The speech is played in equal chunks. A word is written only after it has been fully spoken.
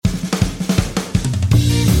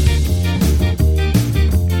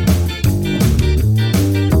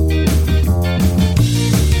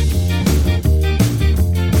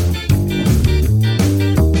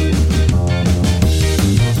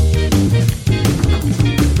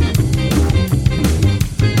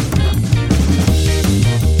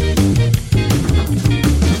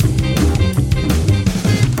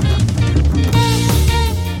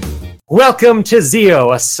Welcome to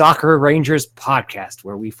Zio, a Soccer Rangers podcast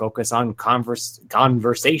where we focus on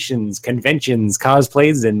conversations, conventions,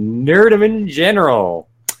 cosplays, and nerdom in general.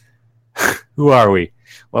 Who are we?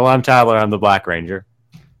 Well, I'm Tyler. I'm the Black Ranger.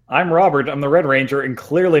 I'm Robert. I'm the Red Ranger, and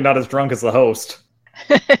clearly not as drunk as the host.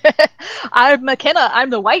 I'm McKenna.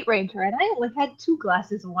 I'm the White Ranger, and I only had 2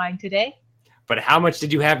 glasses of wine today. But how much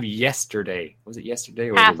did you have yesterday? Was it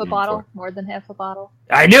yesterday? Or Half was it a the bottle. before? More than half a bottle.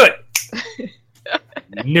 I knew it!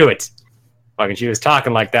 Knew it. Fucking, she was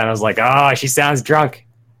talking like that. And I was like, oh, she sounds drunk.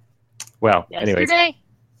 Well, anyways. Yesterday?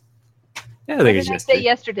 Yeah, I think it's What did I yesterday. say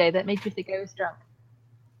yesterday that made you think I was drunk?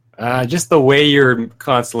 Just the way you're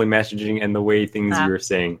constantly messaging and the way things you were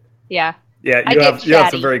saying. Yeah. Yeah, I you get have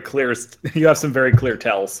chatty. some very clear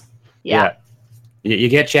tells. Yeah. You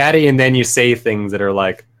get chatty and then you say things that are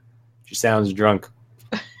like, she sounds drunk.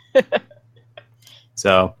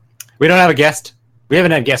 So, we don't have a guest. We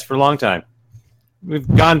haven't had guests for a long time. We've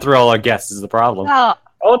gone through all our guests is the problem. Oh,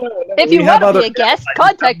 no. If you want to be a guest,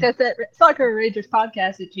 contact us at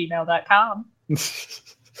soccerrangerspodcast@gmail.com.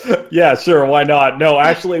 Yeah, sure, why not? No,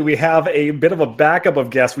 actually, we have a bit of a backup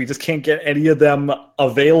of guests. We just can't get any of them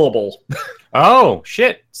available. Oh,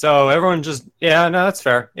 shit. So everyone just, no, that's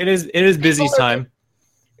fair. It is busy time.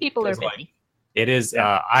 People are That's why. busy. It is,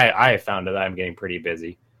 I found that I'm getting pretty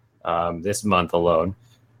busy this month alone.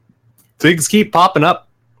 Things keep popping up.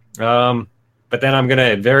 But then I'm going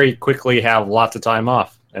to very quickly have lots of time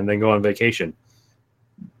off and then go on vacation.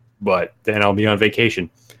 But then I'll be on vacation.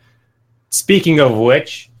 Speaking of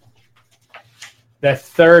which, the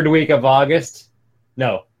 3rd week of August,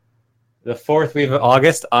 no, the 4th week of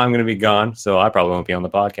August, I'm going to be gone, so I probably won't be on the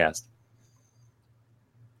podcast.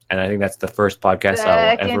 And I think that's the first podcast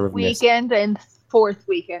I'll ever Second miss. weekend and 4th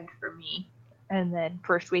weekend for me. And then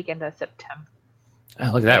first weekend of September. Oh,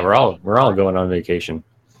 look at that. We're all going on vacation.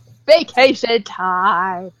 Vacation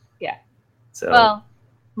time. Yeah. So Well,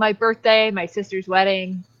 my birthday, my sister's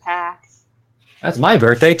wedding, PAX. that's my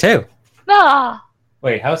birthday too. Ah,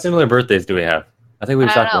 Wait, how similar birthdays do we have? I think we've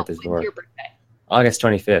I don't talked know. about this When's before. your birthday? August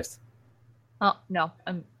 25th. Oh no,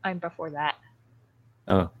 I'm before that.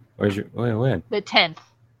 Oh, when? The 10th.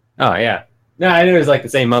 Oh, yeah. No, I knew it was like the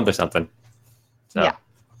same month or something. So, Yeah.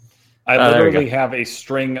 I there we literally go. have a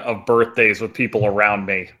string of birthdays with people around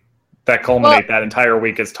me that culminate that entire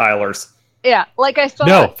week as Tyler's. Yeah, like I saw.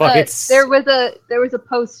 No, fuck, it's- there was a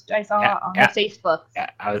post I saw Yeah, on yeah. Facebook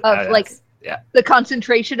of the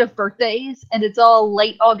concentration of birthdays, and it's all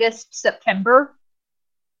late August, September,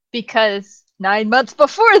 because 9 months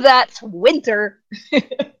before that's winter,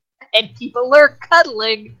 and people are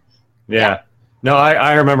cuddling. Yeah. No,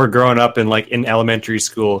 I remember growing up in elementary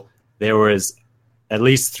school, there was at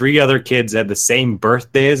least 3 other kids that had the same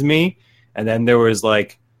birthday as me, and then there was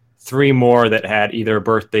like 3 more that had either a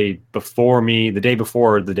birthday before me, the day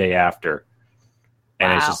before or the day after.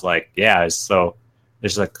 And It's Wow. just like, so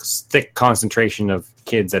there's like thick concentration of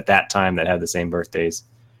kids at that time that had the same birthdays.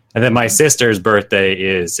 And then my sister's birthday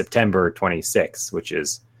is September 26th, which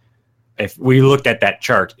is, if we looked at that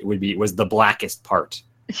chart, it was the blackest part.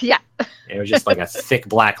 Yeah, It was just like a thick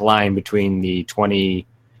black line between the 20,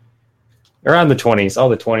 around the 20s, all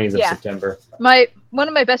the 20s of Yeah. September. one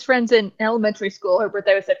of my best friends in elementary school, her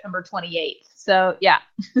birthday was September 28th. So yeah.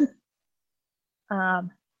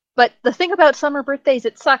 But the thing about summer birthdays,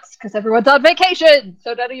 it sucks because everyone's on vacation,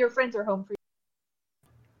 so none of your friends are home for you.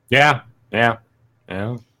 Yeah. Yeah.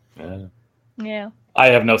 I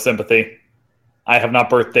have no sympathy. I have not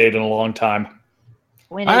birthdayed in a long time.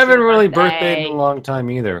 When I is haven't your really birthday? birthdayed in a long time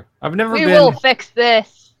either. I've never We been. will fix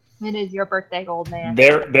this. When is your birthday, old man?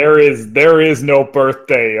 There is no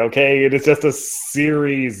birthday, okay? It is just a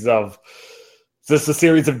series of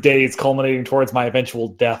days culminating towards my eventual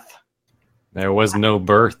death. There was no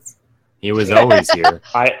birth. He was always here.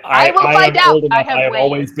 I will find am out. old enough. I have I have ways.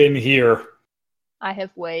 always been here. I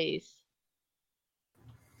have ways.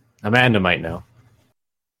 Amanda might know.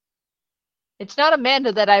 It's not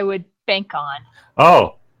Amanda that I would bank on.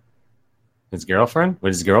 Oh. His girlfriend? Would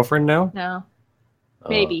his girlfriend know? No. Oh.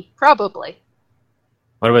 Maybe. Probably.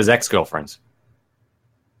 What about his ex-girlfriends?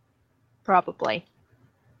 Probably.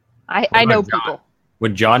 What I know about John? people.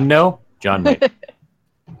 Would John know? John might.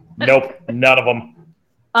 Nope, none of them.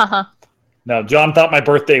 Uh-huh. No, John thought my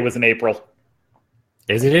birthday was in April.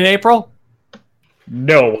 Is it in April?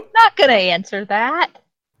 No. Not gonna answer that.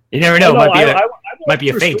 You never know. No, Might be I will might be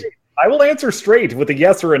a answer fate. straight. I will answer straight with a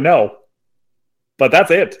yes or a no. But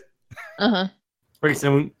that's it. Uh-huh. Wait,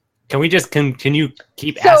 so can we just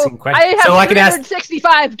keep So asking questions? I have So I can ask.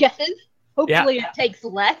 365 guesses. Hopefully it takes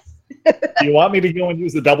less. Do you want me to go and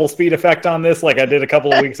use the double speed effect on this like I did a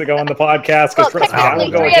couple of weeks ago on the podcast? Well, Because trust me, I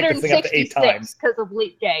will technically go and take this thing up to 8 times. 366 because of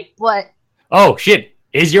leap day. What? Oh shit!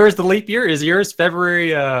 Is yours the leap year? Is yours February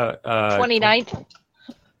 29th?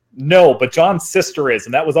 No, but John's sister is,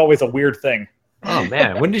 and that was always a weird thing. Oh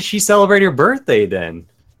man, when did she celebrate her birthday then?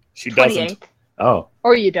 She doesn't. 28th. Oh,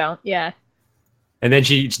 Or you don't, yeah. and then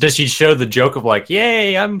she show the joke of like,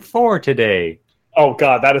 "Yay, I'm 4 today." Oh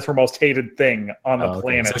god, that is her most hated thing on the Oh, okay.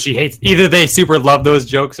 planet. So she hates either they super love those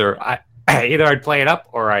jokes, or either I'd play it up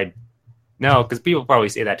or I'd no, because people probably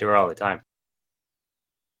say that to her all the time.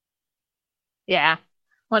 Yeah.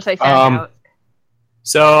 Once I found out.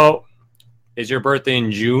 So, is your birthday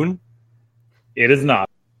in June? It is not.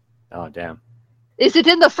 Oh damn! Is it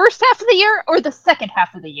in the first half of the year or the second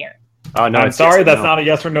half of the year? Oh no, I'm sorry, that's not a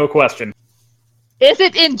yes or no question. Is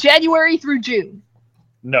it in January through June?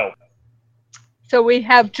 No. So we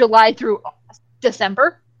have July through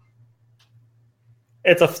December.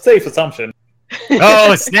 It's a safe assumption.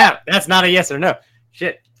 Oh snap! That's not a yes or no.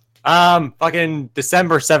 Shit. Fucking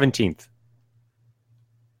December 17th.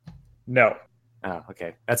 No. Oh,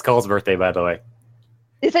 okay. That's Cole's birthday, by the way.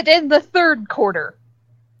 Is it in the third quarter?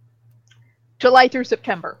 July through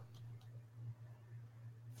September.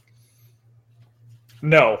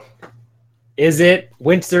 No. Is it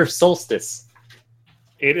winter solstice?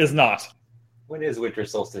 It is not. When is winter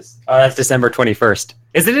solstice? Oh, that's December 21st.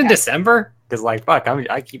 Is it in December? Because, like, fuck,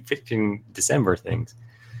 I keep picking December things.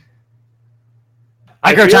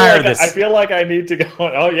 I grow tired of this. I feel like I need to go.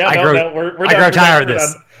 Oh, yeah, I grow tired of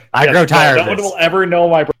this. I grow tired of this. No one will ever know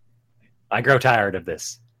my birthday. I grow tired of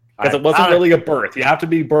this. Because it wasn't really a birth. You have to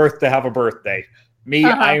be birthed to have a birthday. Me,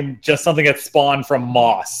 I'm just something that spawned from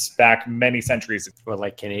moss back many centuries ago. What,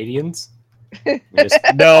 like Canadians?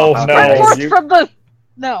 No.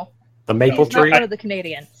 No. The maple He's not tree? one of the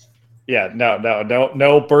Canadians. Yeah,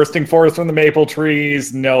 no bursting forth from the maple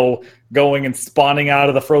trees, no going and spawning out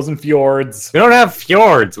of the frozen fjords. We don't have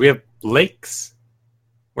fjords. We have lakes.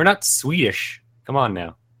 We're not Swedish. Come on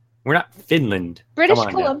now. We're not Finland. British Come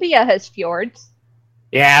on Columbia has fjords.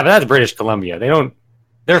 Yeah, but that's British Columbia.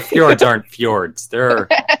 Their fjords aren't fjords.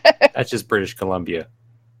 That's just British Columbia.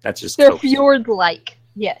 That's just They're coastal. fjord-like.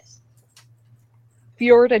 Yes.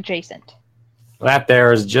 Fjord adjacent. That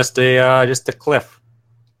there is just a cliff.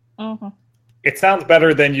 Mm-hmm. It sounds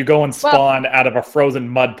better than you go and spawn out of a frozen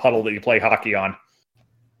mud puddle that you play hockey on.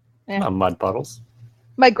 Yeah. Not mud puddles.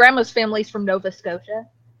 My grandma's family's from Nova Scotia.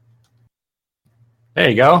 There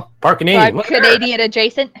you go. Park Canadian. I'm Canadian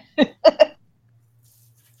adjacent.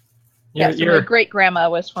 Yeah, so my great grandma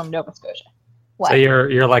was from Nova Scotia. What? So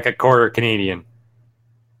you're like a quarter Canadian.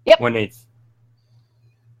 Yep. 1/8.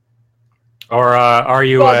 Or are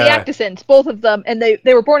you? Well, the Atkinsons, both of them, and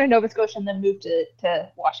they were born in Nova Scotia and then moved to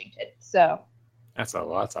Washington. So that's a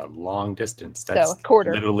long distance. That's a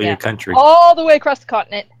quarter, literally a country. All the way across the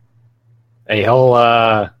continent. A whole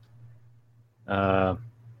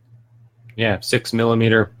 6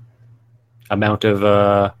 millimeter amount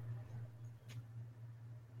of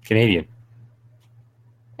Canadian.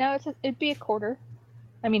 No, it'd be a quarter.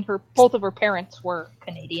 I mean, both of her parents were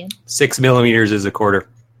Canadian. 6 millimeters is a quarter.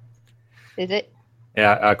 Is it?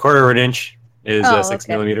 Yeah, a quarter of an inch is 6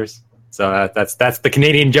 millimeters. So that's the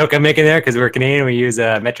Canadian joke I'm making there because we're Canadian. We use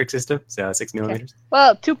a metric system, so 6 millimeters.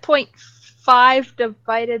 Well, 2.5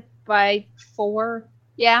 divided by 4,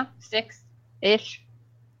 6-ish.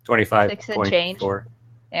 25.4.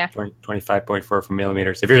 Yeah. 25.4 for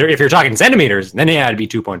millimeters. If you're talking centimeters, then it'd be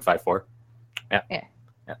 2.54. Yeah.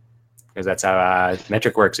 Because that's how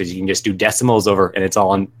metric works. Is you can just do decimals over, and it's all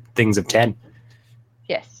on things of 10.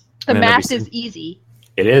 Yes, the math is easy.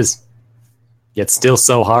 It is. Yet still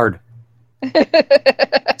so hard.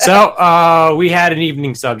 So we had an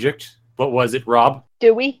evening subject. What was it, Rob?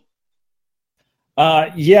 Do we?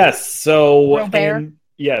 Yes. So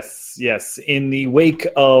yes. In the wake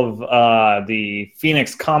of the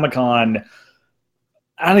Phoenix Comic-Con,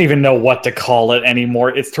 I don't even know what to call it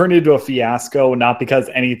anymore. It's turned into a fiasco, not because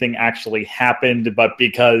anything actually happened, but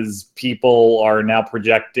because people are now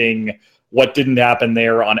projecting what didn't happen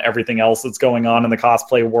there on everything else that's going on in the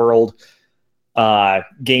cosplay world.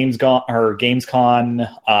 Gamescom, or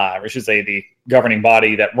I should say the governing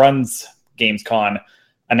body that runs Gamescom,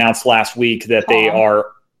 announced last week that they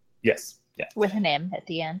are... Yes. With an M at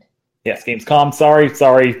the end. Yes, Gamescom.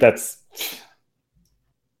 Sorry. That's...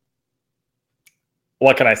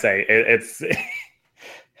 What can I say? It's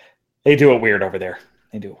they do it weird over there.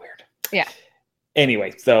 They do it weird. Yeah.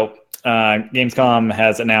 Anyway, so Gamescom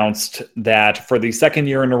has announced that for the second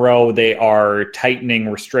year in a row, they are tightening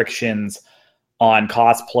restrictions on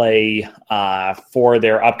cosplay for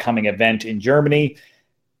their upcoming event in Germany.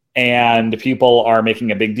 And people are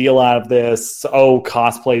making a big deal out of this. Oh,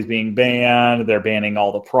 cosplay is being banned. They're banning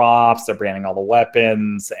all the props. They're banning all the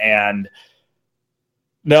weapons. And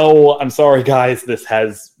no, I'm sorry, guys. This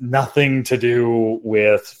has nothing to do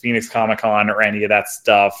with Phoenix Comic-Con or any of that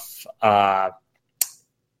stuff.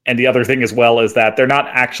 And the other thing as well is that they're not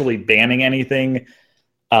actually banning anything.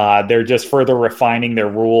 They're just further refining their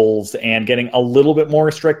rules and getting a little bit more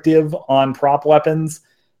restrictive on prop weapons.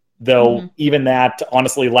 Though even that,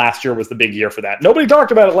 honestly, last year was the big year for that. Nobody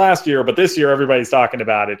talked about it last year, but this year everybody's talking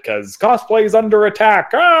about it because cosplay is under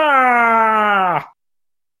attack. Ah!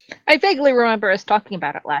 I vaguely remember us talking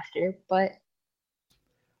about it last year, but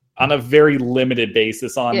on a very limited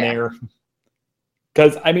basis on there.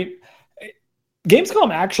 Because, I mean,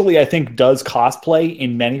 Gamescom actually, I think, does cosplay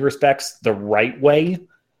in many respects the right way.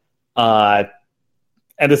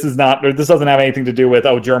 And this doesn't have anything to do with,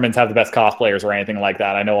 Germans have the best cosplayers or anything like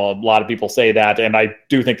that. I know a lot of people say that, and I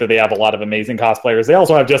do think that they have a lot of amazing cosplayers. They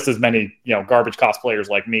also have just as many, garbage cosplayers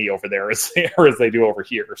like me over there as they do over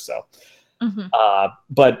here. So,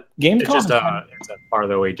 but Gamescom, it's a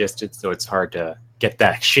farther away distance, so it's hard to get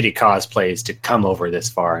that shitty cosplays to come over this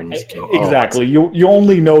far. And just go, exactly, you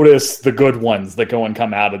only notice the good ones that go and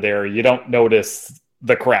come out of there. You don't notice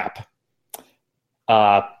the crap.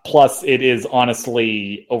 Plus, it is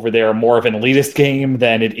honestly over there more of an elitist game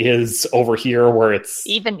than it is over here, where it's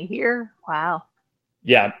even here. Wow.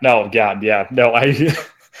 Yeah. No. Yeah. No. I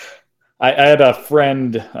had a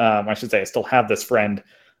friend. I should say I still have this friend,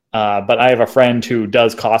 but I have a friend who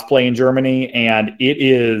does cosplay in Germany, and it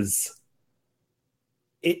is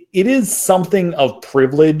something of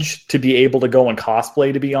privilege to be able to go and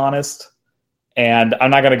cosplay. To be honest, and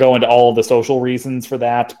I'm not going to go into all of the social reasons for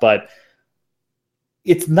that, but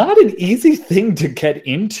it's not an easy thing to get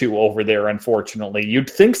into over there, unfortunately. You'd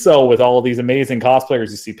think so with all of these amazing cosplayers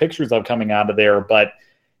you see pictures of coming out of there, but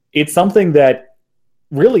it's something that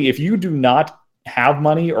really, if you do not have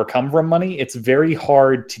money or come from money, it's very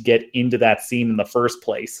hard to get into that scene in the first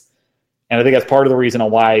place. And I think that's part of the reason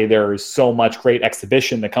why there's so much great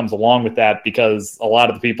exhibition that comes along with that, because a lot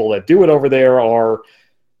of the people that do it over there are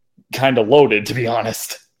kind of loaded, to be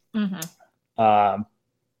honest.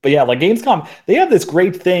 But yeah, like Gamescom, they have this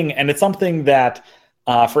great thing, and it's something that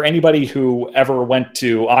for anybody who ever went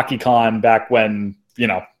to AkiCon back when,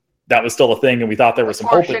 that was still a thing and we thought there was some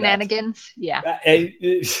hope in shenanigans. Yeah.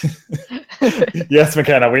 Yes,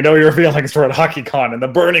 McKenna, we know your feelings toward AkiCon and the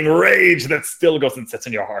burning rage that still goes and sits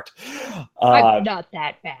in your heart. I'm not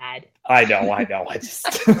that bad. I know. I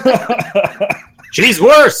just... She's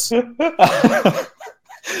worse!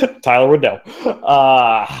 Tyler would know.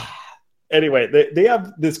 Anyway, they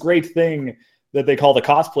have this great thing that they call the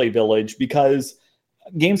Cosplay Village, because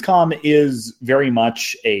Gamescom is very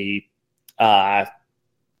much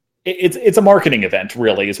it's a marketing event,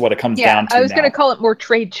 really, is what it comes down to. I was going to call it more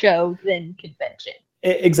trade show than convention.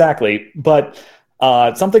 Exactly. But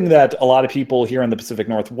something that a lot of people here in the Pacific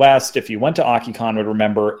Northwest, if you went to AkiCon, would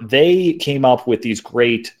remember, they came up with these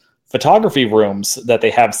great photography rooms that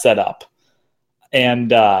they have set up.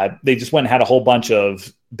 And they just went and had a whole bunch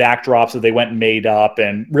of backdrops that they went and made up,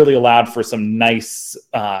 and really allowed for some nice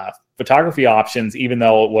photography options, even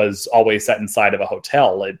though it was always set inside of a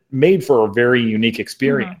hotel. It made for a very unique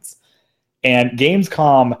experience. And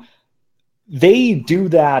Gamescom, they do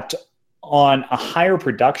that on a higher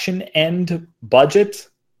production end budget,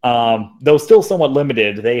 though still somewhat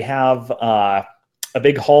limited. They have a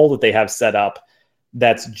big hall that they have set up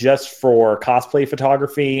that's just for cosplay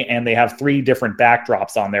photography, and they have 3 different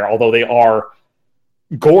backdrops on there, although they are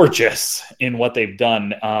gorgeous in what they've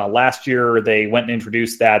done. Last year, they went and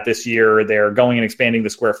introduced that. This year, they're going and expanding the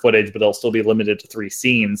square footage, but they'll still be limited to 3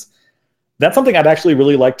 scenes. That's something I'd actually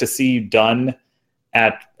really like to see done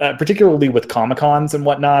at, particularly with Comic-Cons and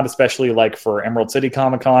whatnot, especially like for Emerald City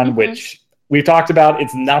Comic-Con, which we've talked about.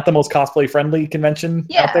 It's not the most cosplay-friendly convention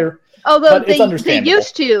out there. Although they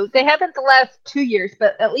used to. They haven't the last 2 years,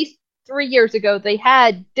 but at least 3 years ago, they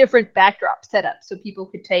had different backdrops set up so people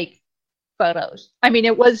could take photos. I mean,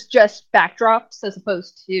 it was just backdrops as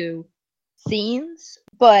opposed to scenes,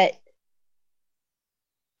 but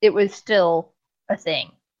it was still a thing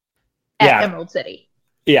at Emerald City.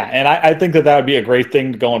 Yeah, and I think that would be a great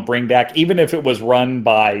thing to go and bring back, even if it was run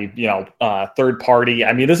by, third party.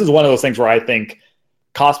 I mean, this is one of those things where I think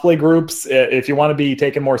cosplay groups, if you want to be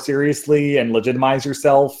taken more seriously and legitimize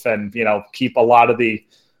yourself and, keep a lot of the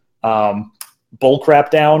bull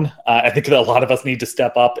crap down, I think that a lot of us need to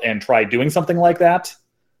step up and try doing something like that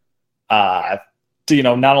to,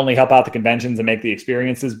 not only help out the conventions and make the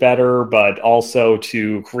experiences better, but also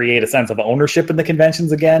to create a sense of ownership in the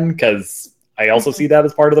conventions again, because I also see that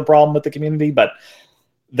as part of the problem with the community. But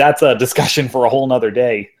that's a discussion for a whole nother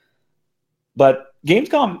day. But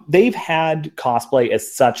Gamescom, they've had cosplay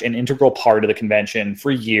as such an integral part of the convention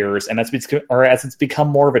for years, and as it's become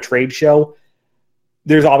more of a trade show,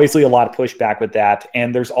 there's obviously a lot of pushback with that,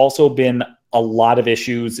 and there's also been a lot of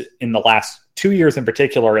issues in the last 2 years in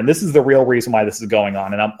particular, and this is the real reason why this is going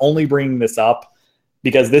on, and I'm only bringing this up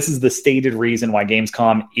because this is the stated reason why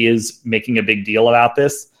Gamescom is making a big deal about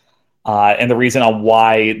this. And the reason on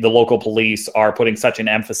why the local police are putting such an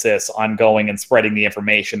emphasis on going and spreading the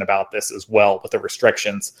information about this as well with the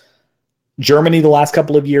restrictions. Germany, the last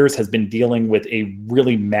couple of years, has been dealing with a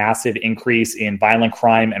really massive increase in violent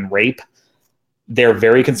crime and rape. They're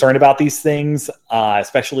very concerned about these things,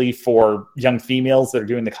 especially for young females that are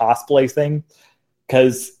doing the cosplay thing.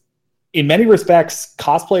 Because in many respects,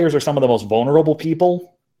 cosplayers are some of the most vulnerable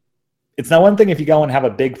people. It's not one thing if you go and have a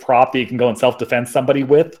big prop that you can go and self-defense somebody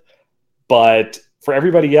with. But for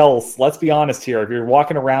everybody else, let's be honest here. If you're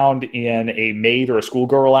walking around in a maid or a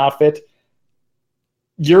schoolgirl outfit,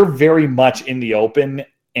 you're very much in the open,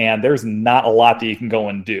 and there's not a lot that you can go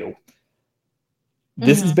and do.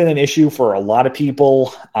 This has been an issue for a lot of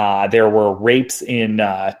people. There were rapes in,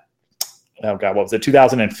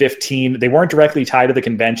 2015. They weren't directly tied to the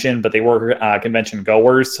convention, but they were convention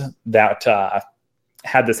goers that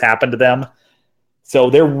had this happen to them. So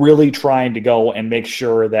they're really trying to go and make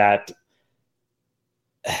sure that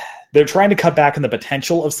they're trying to cut back on the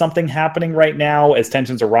potential of something happening right now as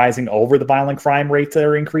tensions are rising over the violent crime rates that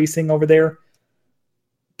are increasing over there.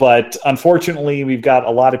 But unfortunately, we've got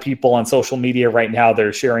a lot of people on social media right now that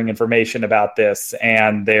are sharing information about this,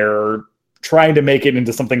 and they're trying to make it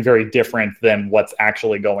into something very different than what's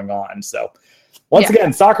actually going on. So once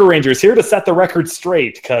again, Soccer Rangers here to set the record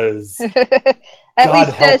straight, because at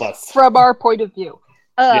least help us from our point of view.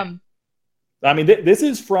 I mean, this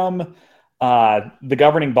is from the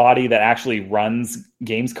governing body that actually runs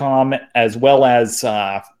Gamescom, as well as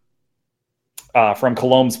from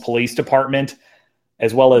Cologne's police department,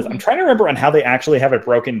 as well as I'm trying to remember on how they actually have it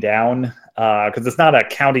broken down, because it's not a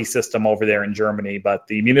county system over there in Germany, but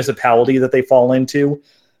the municipality that they fall into,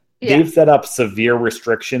 they've set up severe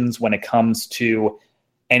restrictions when it comes to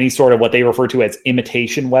any sort of what they refer to as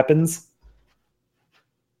imitation weapons.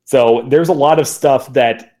 So there's a lot of stuff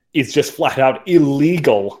that is just flat out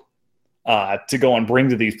illegal to go and bring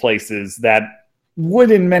to these places that would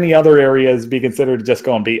in many other areas be considered to just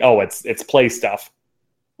go and be, it's play stuff.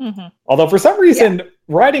 Although for some reason,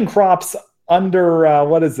 riding crops under,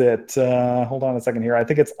 hold on a second here. I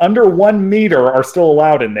think it's under 1 meter are still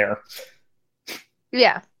allowed in there.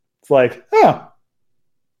 Yeah. It's like, Well,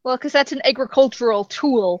 because that's an agricultural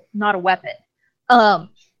tool, not a weapon.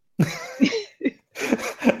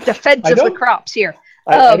 Defense of the crops here.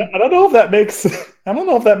 I don't know if that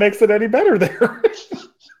makes it any better there.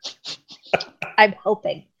 I'm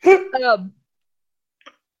hoping.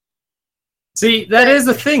 See, that is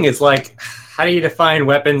the thing. It's like, how do you define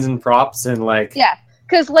weapons and props and like? Yeah,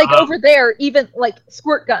 because over there, even like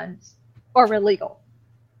squirt guns are illegal,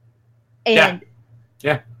 and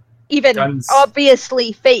even guns.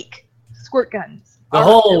 Obviously fake squirt guns. The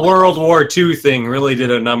whole illegal. World War II thing really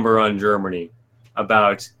did a number on Germany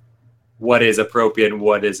about what is appropriate and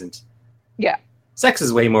what isn't. Yeah. Sex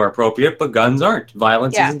is way more appropriate, but guns aren't.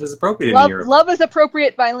 Violence isn't as appropriate in Europe. Love is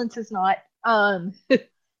appropriate, violence is not.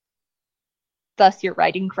 Thus your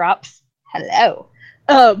riding crops. Hello.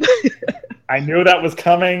 I knew that was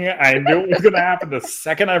coming. I knew it was going to happen the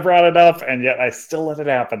second I brought it up, and yet I still let it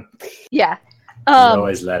happen. Yeah.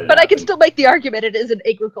 Always let it happen. I can still make the argument it is an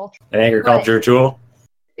agriculture. An agriculture tool?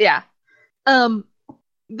 Yeah.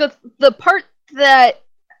 The part that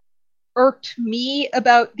irked me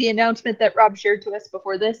about the announcement that Rob shared to us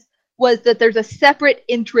before this was that there's a separate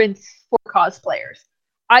entrance for cosplayers.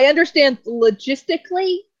 I understand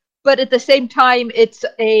logistically, but at the same time,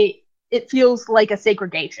 it feels like a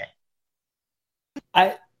segregation.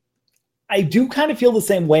 I do kind of feel the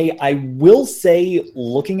same way. I will say,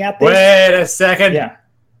 looking at this... Wait a second. Yeah.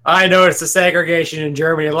 I noticed a segregation in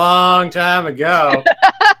Germany a long time ago.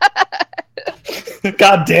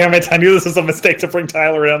 God damn it. I knew this was a mistake to bring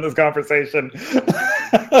Tyler in on this conversation.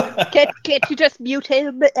 Can't you just mute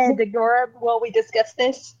him and ignore him while we discuss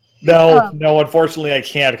this? No, unfortunately I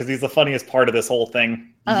can't, because he's the funniest part of this whole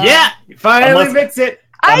thing. Finally admits it.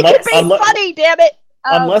 I can be funny, damn it!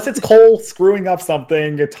 Unless it's Cole screwing up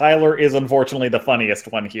something, Tyler is unfortunately the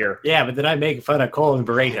funniest one here. Yeah, but then I make fun of Cole and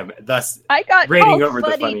berate him, thus I got rating over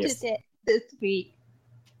the funniest. This week.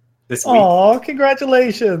 Oh,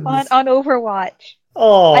 congratulations. On Overwatch.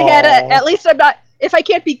 Oh. I had at least I'm not, if I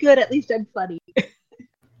can't be good, at least I'm funny.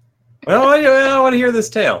 Well, I want to hear this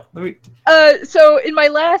tale. So in my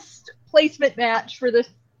last placement match for this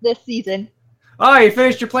this season. Oh, you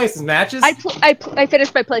finished your places matches? I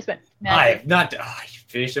finished my placement I matches. have not. Oh, you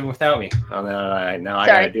finished them without me. Oh, no, now I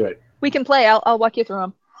Sorry. gotta do it. We can play. I'll walk you through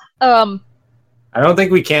them. I don't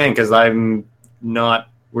think we can because I'm not.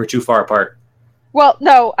 We're too far apart. Well,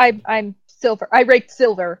 no, I'm silver. I raked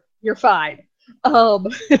silver. You're fine.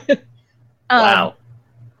 Wow.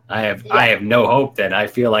 I have no hope then. I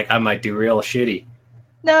feel like I might do real shitty.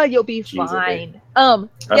 No, you'll be Jeez, fine.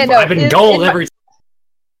 I've been gold every.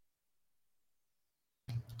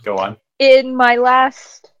 Go on. In my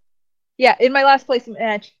last placement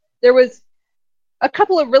match, there was a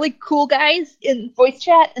couple of really cool guys in voice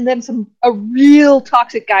chat, and then a real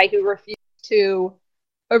toxic guy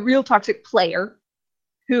a real toxic player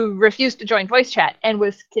who refused to join voice chat and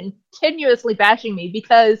was continuously bashing me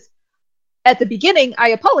because at the beginning I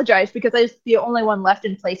apologized because I was the only one left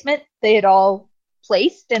in placement. They had all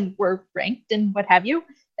placed and were ranked and what have you,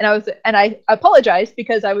 and I apologized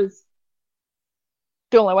because I was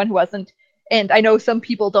the only one who wasn't. And I know some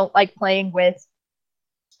people don't like playing with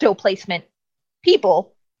still placement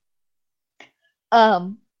people.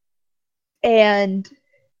 And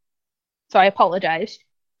so I apologized.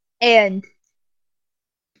 And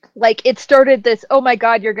like it started this, oh my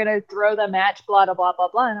god, you're gonna throw the match, blah blah blah blah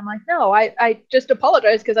blah. And I'm like, no, I just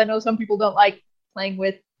apologize because I know some people don't like playing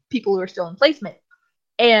with people who are still in placement.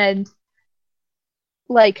 And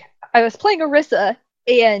like I was playing Orisa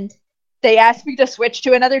and they asked me to switch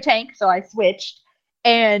to another tank, so I switched,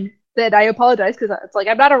 and then I apologized because it's like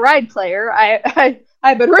I'm not a ride player. I'm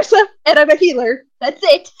a Orisa and I'm a healer. That's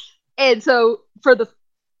it. And so for the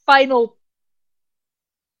final,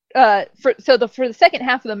 for the second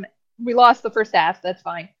half of them, we lost the first half. That's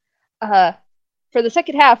fine. For the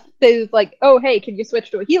second half, they was like, "Oh, hey, can you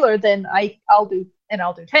switch to a healer?" Then I'll do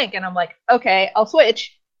tank, and I'm like, "Okay, I'll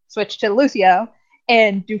switch to Lucio."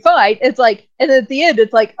 And do fine. It's like, and at the end,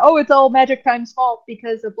 it's like, oh, it's all Magic Time's fault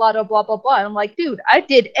because of blah, blah, blah, blah, blah. And I'm like, dude, I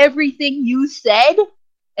did everything you said,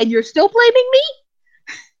 and you're still blaming me?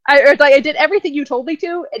 I did everything you told me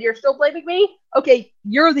to, and you're still blaming me? Okay,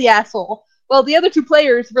 you're the asshole. Well, the other two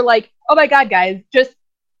players were like, oh my god, guys, just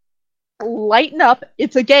lighten up.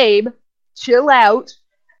 It's a game. Chill out.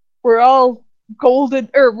 We're all bronze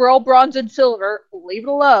and silver. Leave it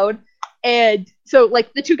alone. And so,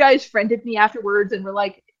 like, the two guys friended me afterwards and were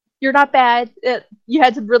like, you're not bad. You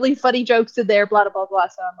had some really funny jokes in there, blah, blah, blah, blah.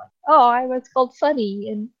 So I'm like, oh, I was called funny,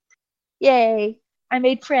 and yay, I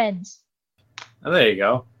made friends. Oh, there you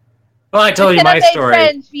go. Well, I told you my story.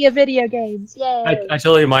 Friends via video games, yay. I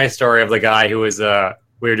told you my story of the guy who was,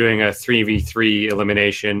 we were doing a 3v3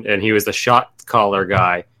 elimination, and he was the shot caller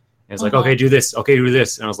guy. And it's like, okay, do this. Okay, do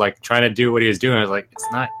this. And I was like, trying to do what he was doing. I was like, it's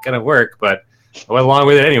not going to work, but I went along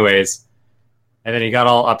with it anyways. And then he got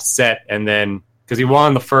all upset, and then because he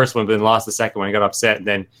won the first one, but then lost the second one, he got upset. And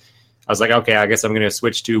then I was like, okay, I guess I'm going to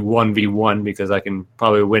switch to 1v1 because I can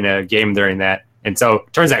probably win a game during that. And so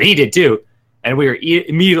it turns out he did too, and we were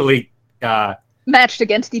immediately matched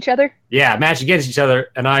against each other. Yeah, matched against each other,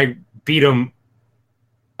 and I beat him.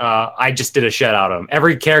 I just did a shutout of him.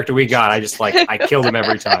 Every character we got, I killed him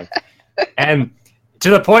every time, and to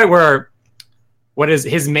the point where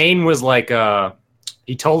his main was like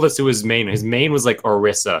he told us it was main. His main was like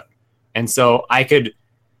Orisa. And so I could,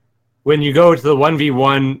 when you go to the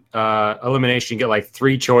 1v1 elimination, you get like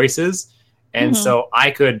 3 choices. And so I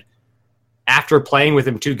could, after playing with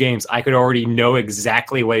him 2 games, I could already know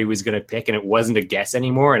exactly what he was going to pick, and it wasn't a guess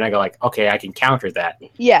anymore. And I go like, okay, I can counter that.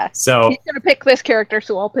 Yeah. So he's going to pick this character,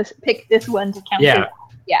 so I'll pick this one to counter. Yeah.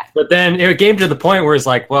 Yeah. But then it came to the point where it's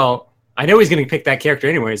like, well, I know he's going to pick that character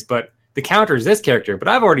anyways, but the counter is this character, but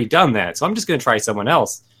I've already done that, so I'm just going to try someone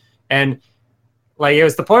else. And like it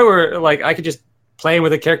was the point where like I could just play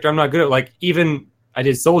with a character I'm not good at. Like even I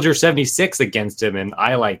did Soldier 76 against him, and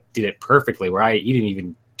I like did it perfectly where he didn't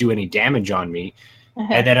even do any damage on me.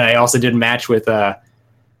 And then I also did a match with he had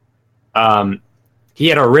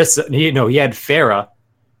Orisa, he had Pharah,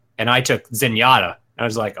 and I took Zenyatta. I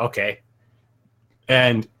was like, okay.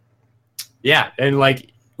 And yeah, and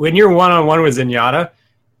like when you're one-on-one with Zenyatta,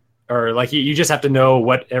 or like you just have to know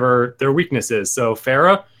whatever their weakness is. So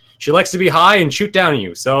Pharah, she likes to be high and shoot down at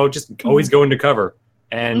you. So just always go into cover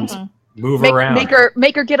and move around.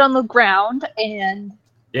 Make her get on the ground, and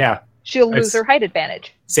she'll lose her height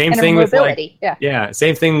advantage. Same thing with mobility.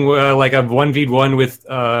 Same thing like a 1v1 with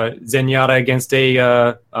Zenyatta against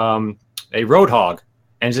a Roadhog,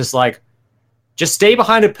 and it's just like just stay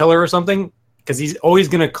behind a pillar or something, because he's always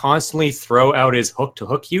going to constantly throw out his hook to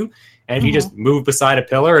hook you. And if you just move beside a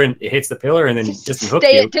pillar and it hits the pillar and then just hook you.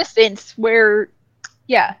 Stay at distance where,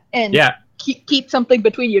 and keep something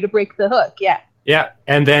between you to break the hook, Yeah,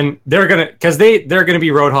 and then they're gonna be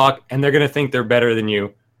Roadhog, and they're gonna think they're better than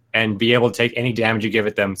you, and be able to take any damage you give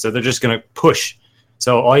at them. So they're just gonna push.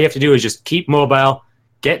 So all you have to do is just keep mobile,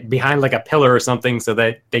 get behind like a pillar or something, so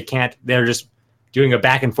that they can't. They're just doing a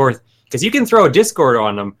back and forth because you can throw a Discord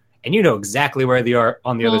on them, and you know exactly where they are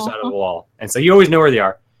on the other side of the wall, and so you always know where they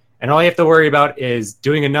are. And all you have to worry about is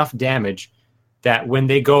doing enough damage that when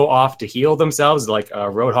they go off to heal themselves, like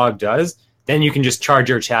Roadhog does, then you can just charge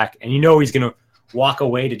your attack, and you know he's gonna walk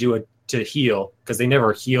away to heal because they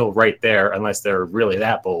never heal right there unless they're really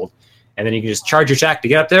that bold. And then you can just charge your attack to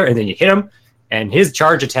get up there, and then you hit him, and his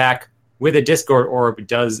charge attack with a Discord orb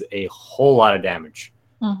does a whole lot of damage.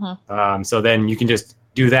 Mm-hmm. So then you can just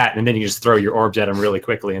do that, and then you just throw your orbs at him really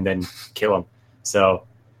quickly and then kill him. So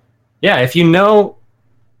yeah, if you know,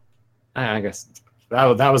 I guess that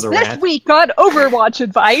was a This rant. week on Overwatch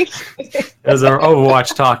advice. That was our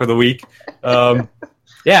Overwatch talk of the week.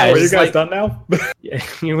 Yeah, Are it's you just guys like, done now?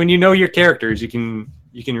 when you know your characters, you can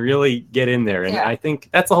really get in there, and Yeah. I think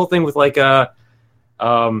that's the whole thing with like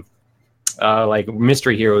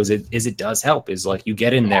Mystery Heroes. It does help. Is like you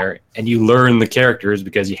get in there and you learn the characters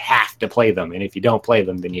because you have to play them, and if you don't play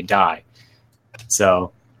them, then you die.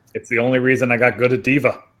 So It's the only reason I got good at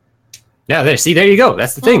Diva. yeah, there you go.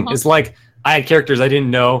 That's the thing. Uh-huh. It's like I had characters I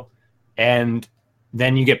didn't know, and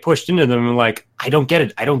then you get pushed into them and like, I don't get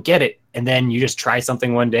it. And then you just try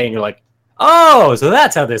something one day and you're like, oh, so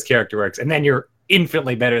that's how this character works. And then you're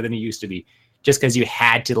infinitely better than you used to be just because you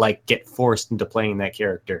had to like get forced into playing that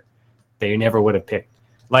character that you never would have picked.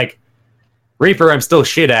 Like Reaper, I'm still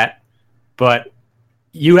shit at, but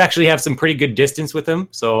you actually have some pretty good distance with him.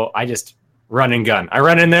 So I just run and gun. I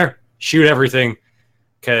run in there, shoot everything,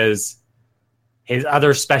 because his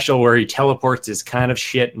other special where he teleports is kind of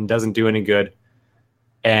shit and doesn't do any good.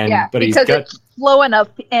 But he's because got it's slow enough,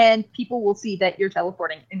 and people will see that you're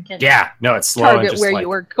teleporting and can it's slow and target just where like,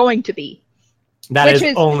 you are going to be. that which is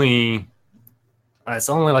is- only it's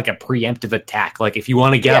only like a preemptive attack. Like if you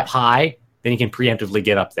want to get up high, then you can preemptively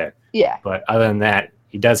get up there. Yeah. But other than that,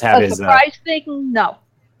 he does have A his surprise thing? No.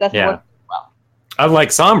 That's what. Well. unlike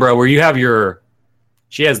Sombra, where you have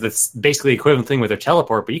she has this basically equivalent thing with her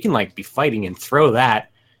teleport, but you can like be fighting and throw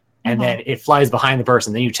that, and then it flies behind the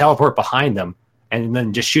person. Then you teleport behind them, and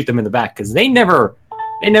then just shoot them in the back because they never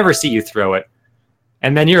see you throw it,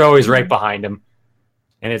 and then you're always right behind them,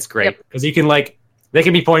 and it's great because you can like they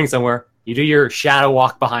can be pointing somewhere. You do your shadow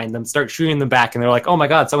walk behind them, start shooting them back, and they're like, "Oh my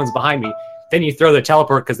god, someone's behind me!" Then you throw the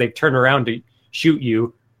teleport because they've turned around to shoot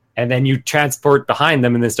you, and then you transport behind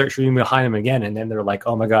them and then start shooting behind them again, and then they're like,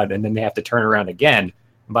 "Oh my god!" And then they have to turn around again.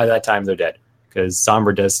 And by that time, they're dead because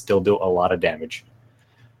Sombra does still do a lot of damage.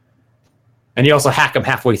 And you also hack them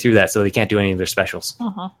halfway through that, so they can't do any of their specials.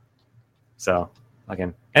 So,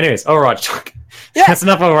 again, anyways, Overwatch talk. Yeah. That's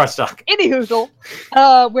enough Overwatch talk. Anywho,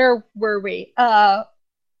 where were we?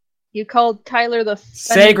 You called Tyler the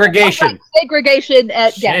Segregation. Segregation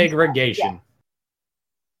at Segregation.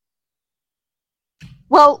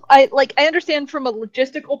 Well, I understand from a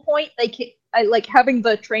logistical point, I like having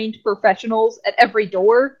the trained professionals at every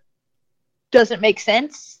door doesn't make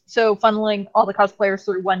sense. So funneling all the cosplayers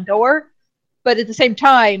through one door, but at the same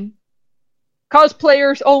time,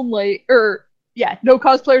 cosplayers only, no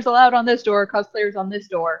cosplayers allowed on this door, cosplayers on this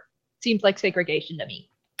door. Seems like segregation to me.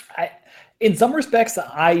 In some respects,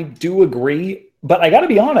 I do agree, but I got to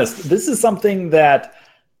be honest, this is something that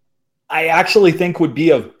I actually think would be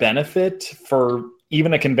of benefit for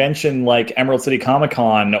even a convention like Emerald City Comic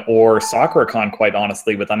Con or SakuraCon, quite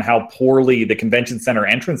honestly, with on how poorly the convention center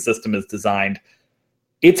entrance system is designed.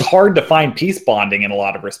 It's hard to find peace bonding in a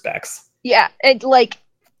lot of respects. Yeah, and like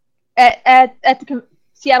at the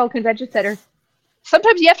Seattle Convention Center,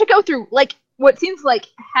 sometimes you have to go through like what seems like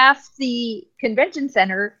half the convention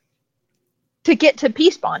center to get to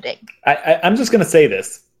peace bonding. I'm just going to say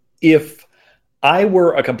this. If I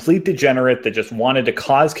were a complete degenerate that just wanted to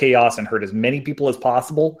cause chaos and hurt as many people as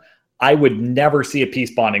possible, I would never see a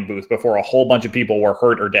peace bonding booth before a whole bunch of people were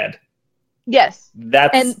hurt or dead. Yes.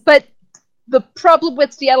 But the problem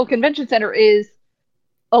with Seattle Convention Center is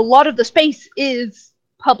a lot of the space is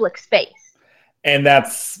public space. And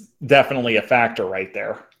that's definitely a factor right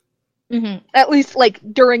there. Mm-hmm. At least like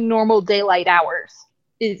during normal daylight hours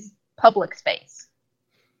is public space.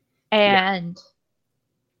 And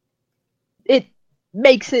it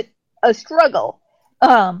makes it a struggle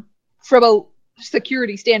from a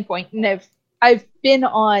security standpoint. And I've been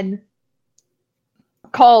on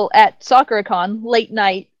call at SakuraCon late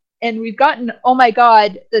night, and we've gotten, oh my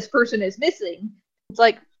god, this person is missing. It's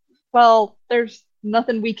like, well, there's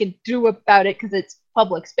nothing we can do about it because it's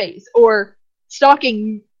public space. Or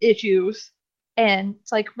stalking issues, And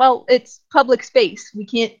it's like, well, it's public space. We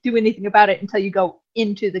can't do anything about it until you go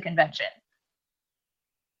into the convention.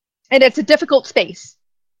 And it's a difficult space.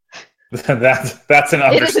 That's an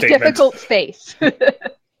understatement. It is a difficult space.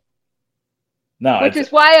 No, which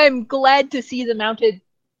is why I'm glad to see the mounted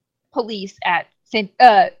police at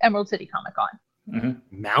Emerald City Comic Con.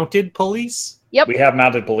 Mm-hmm. Mounted police? Yep. We have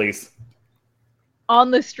mounted police. On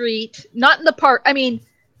the street, not in the park. I mean,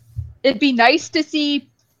 it'd be nice to see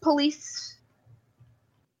police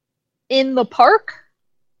in the park,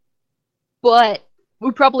 but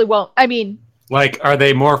we probably won't. I mean... Like, are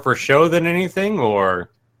they more for show than anything, or...?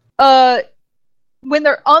 When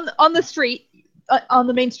they're on the street, on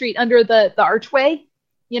the main street under the archway,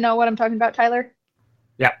 you know what I'm talking about, Tyler?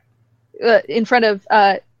 Yeah. In front of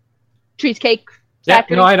Cheesecake Yeah,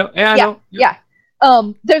 Factory. no, I don't. Yeah, I know. Yeah.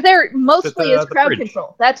 They're there mostly as crowd bridge.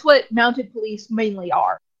 control. That's what mounted police mainly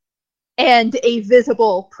are, and a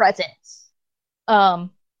visible presence.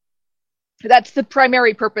 That's the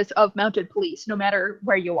primary purpose of mounted police, no matter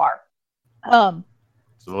where you are.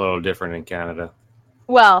 It's a little different in Canada.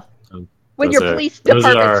 Well, when your police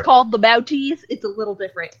department's called the Mounties, it's a little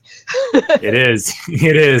different. It is.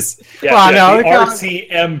 It is. Yeah, Well, the no,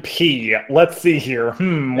 RCMP. Let's see here. What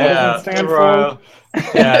does it stand for?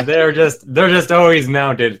 for? Yeah, they're just always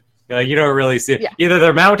mounted. You don't really see it. Yeah. Either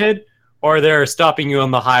they're mounted or they're stopping you on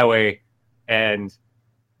the highway, and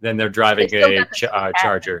then they're driving They still a got the silly hat.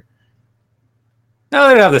 Charger. No,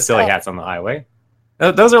 they don't have the silly hats on the highway.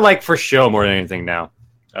 Those are like for show more than anything now.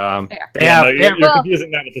 You're confusing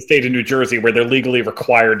that with the state of New Jersey, where they're legally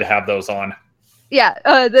required to have those on. Yeah,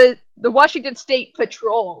 the Washington State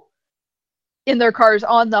Patrol in their cars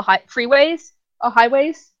on the highways,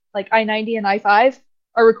 like I-90 and I-5,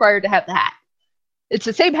 are required to have the hat. It's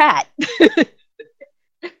the same hat.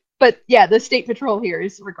 But yeah, the State Patrol here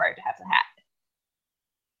is required to have the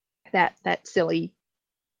hat. That silly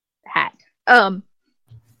hat.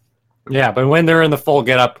 Yeah, but when they're in the full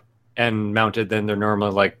getup and mounted, then they're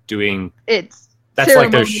normally like doing... It's That's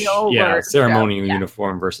like their ceremonial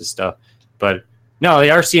uniform versus stuff. But no, the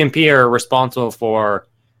RCMP are responsible for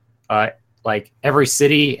like every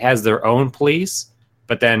city has their own police,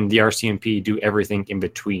 but then the RCMP do everything in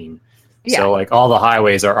between. Yeah. So like all the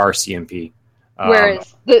highways are RCMP.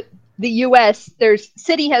 Whereas the US,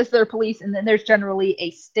 city has their police, and then there's generally a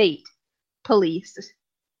state police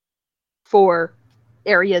for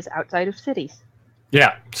areas outside of cities.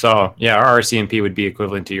 Yeah. So yeah, our RCMP would be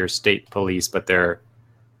equivalent to your state police, but they're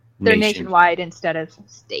nationwide instead of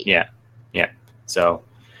state. Yeah. So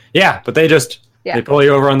yeah, but they pull you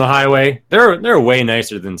over on the highway. They're way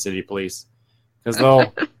nicer than city police, because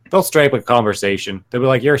they'll strike a conversation. They'll be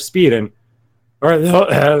like, "You're speeding," or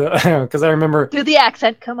because I remember. Do the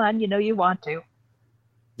accent? Come on, you know you want to.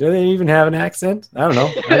 Do they even have an accent? I don't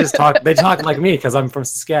know. I just talk. They talk like me because I'm from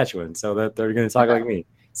Saskatchewan, so that they're going to talk like me.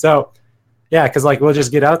 So yeah, because like we'll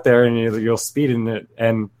just get out there and you'll speed in it,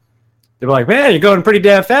 and they're like, "Man, you're going pretty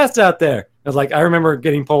damn fast out there." I was like, I remember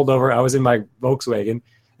getting pulled over. I was in my Volkswagen,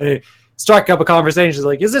 and it struck up a conversation. She's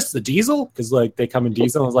like, "Is this the diesel?" Because like they come in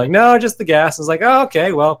diesel. I was like, "No, just the gas." I was like, "Oh,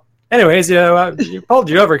 okay. Well, anyways, you pulled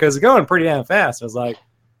you over because it's going pretty damn fast." I was like,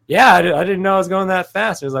 "Yeah, I didn't know I was going that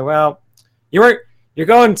fast." I was like, "Well, you're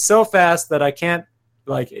going so fast that I can't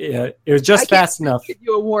like it was just fast enough." Give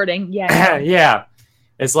you a warning, yeah. Yeah,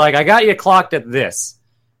 it's like I got you clocked at this,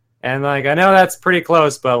 and like I know that's pretty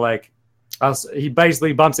close, but like. He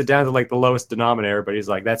basically bumps it down to like the lowest denominator, but he's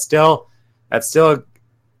like, that's still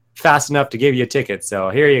fast enough to give you a ticket. So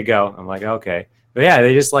here you go. I'm like, okay. But yeah,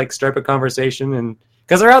 they just like strike a conversation, and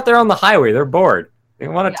because they're out there on the highway, they're bored. They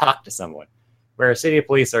want to talk to someone. Where city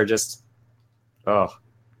police are just,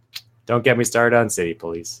 don't get me started on city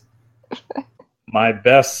police. My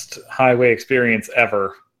best highway experience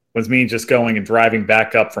ever was me just going and driving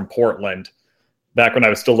back up from Portland, back when I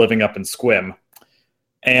was still living up in Sequim.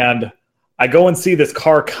 And I go and see this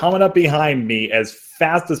car coming up behind me as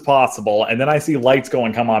fast as possible, and then I see lights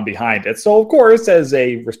come on behind it. So, of course, as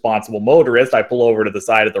a responsible motorist, I pull over to the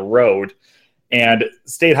side of the road, and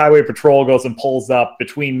State Highway Patrol goes and pulls up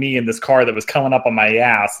between me and this car that was coming up on my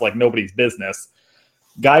ass like nobody's business.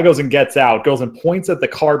 Guy goes and gets out, goes and points at the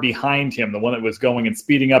car behind him, the one that was going and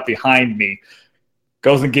speeding up behind me,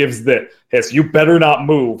 goes and gives the hiss, "You better not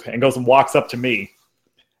move," and goes and walks up to me.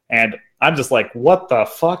 And I'm just like, what the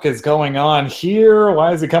fuck is going on here?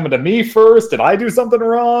 Why is he coming to me first? Did I do something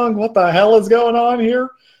wrong? What the hell is going on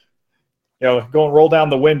here? Go and roll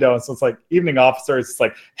down the window. And so it's like, evening officer, it's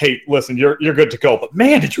like, hey, listen, you're good to go. But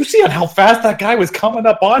man, did you see how fast that guy was coming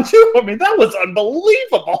up on you? I mean, that was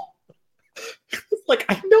unbelievable. Like,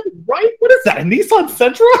 I know, right? What is that? A Nissan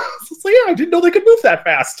Sentra? So yeah, I didn't know they could move that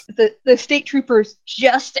fast. The state troopers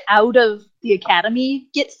just out of the academy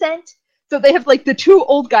get sent. So they have like the two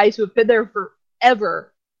old guys who have been there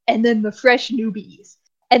forever, and then the fresh newbies.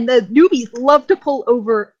 And the newbies love to pull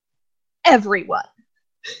over everyone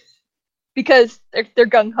because they're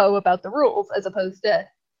gung ho about the rules, as opposed to,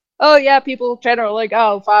 oh yeah, people generally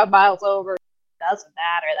go 5 miles over. Doesn't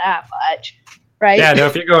matter that much, right? Yeah, no.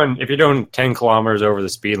 If you're doing 10 kilometers over the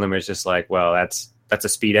speed limit, it's just like, well, that's a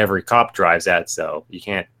speed every cop drives at, so you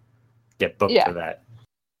can't get booked for that.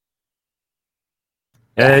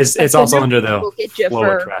 Yeah, it's also under the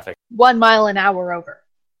flow of traffic. 1 mile an hour over.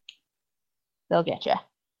 They'll get you.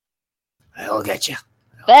 They'll get you.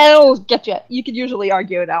 They'll get you. You can usually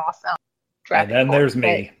argue it off. And then there's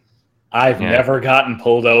me. I've never gotten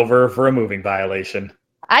pulled over for a moving violation.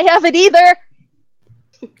 I haven't either.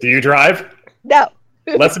 Do you drive? No.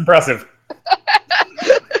 Less impressive.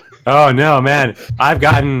 Oh no, man! I've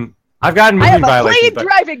gotten moving I have violations. a clean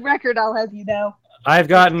driving record. I'll have you know. I've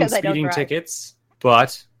gotten speeding tickets,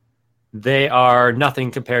 but they are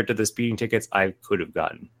nothing compared to the speeding tickets I could have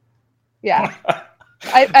gotten. Yeah,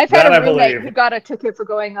 I've had a roommate who got a ticket for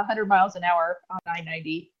going 100 miles an hour on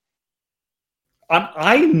I-90. On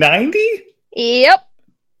I-90? Yep.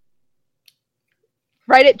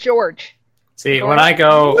 Right at George. See, when I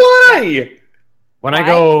go... Why? When I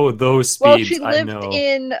go those speeds, well, she lived I know...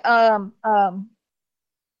 in,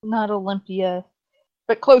 not Olympia,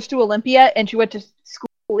 but close to Olympia, and she went to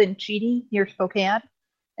school in Cheaty, near Spokane.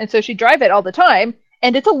 And so she'd drive it all the time,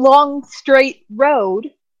 and it's a long, straight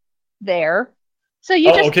road there. So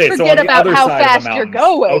you just forget about how fast you're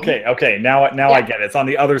going. Okay. Now I get it. It's on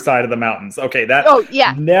the other side of the mountains. Okay, that. Oh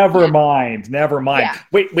yeah. Never mind. Yeah.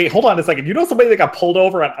 Wait. Hold on a second. You know somebody that got pulled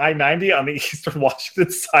over on I-90 on the Eastern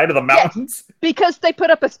Washington side of the mountains? Yes, because they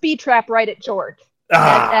put up a speed trap right at George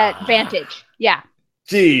at Vantage. Yeah.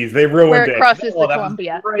 Jeez, they ruined where it crosses the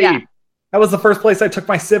Columbia. Yeah. That was the first place I took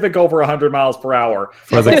my Civic over 100 miles per hour.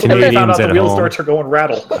 For the Canadians at the wheel home, starts are going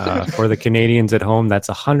rattle. For the Canadians at home, that's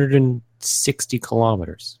 160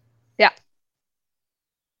 kilometers. Yeah.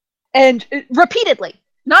 And repeatedly.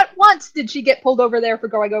 Not once did she get pulled over there for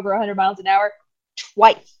going over 100 miles an hour.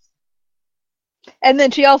 Twice. And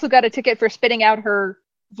then she also got a ticket for spitting out her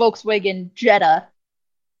Volkswagen Jetta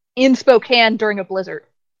in Spokane during a blizzard.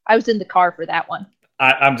 I was in the car for that one.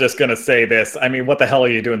 I'm just going to say this. I mean, what the hell are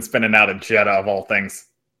you doing spinning out a Jetta of all things?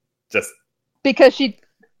 Just because she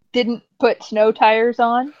didn't put snow tires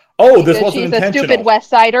on. Oh, this wasn't intentional. She's a stupid West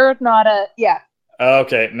Sider, not a... Yeah.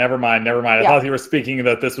 Okay, never mind. I thought you were speaking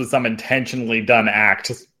that this was some intentionally done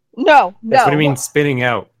act. No. What do you mean spinning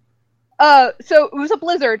out? So it was a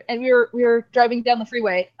blizzard, and we were driving down the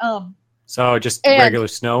freeway. So just regular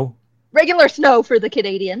snow? Regular snow for the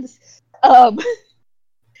Canadians.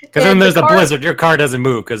 Because then there's a blizzard. Your car doesn't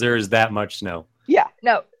move because there is that much snow. Yeah,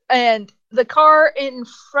 no. And the car in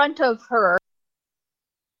front of her...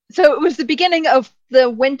 So it was the beginning of the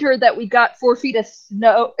winter that we got 4 feet of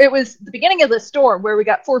snow. It was the beginning of the storm where we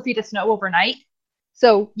got 4 feet of snow overnight.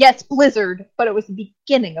 So, yes, blizzard, but it was the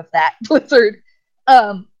beginning of that blizzard.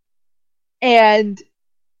 And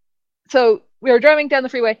so we were driving down the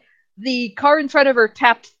freeway. The car in front of her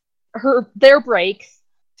tapped their brakes.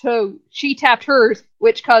 So she tapped hers,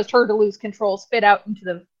 which caused her to lose control, spit out into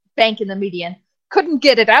the bank in the median. Couldn't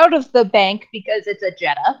get it out of the bank because it's a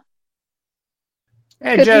Jetta.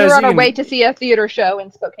 Because we were on our way to see a theater show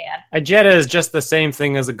in Spokane. A Jetta is just the same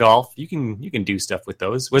thing as a Golf. You can do stuff with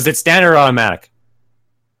those. Was it standard or automatic?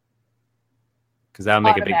 Because that would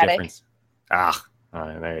make a big difference.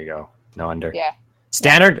 There you go. No wonder. Yeah.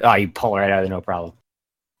 Standard? Oh, you pull right out of there, no problem.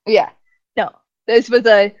 Yeah. No. This was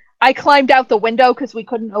I climbed out the window because we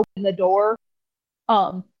couldn't open the door.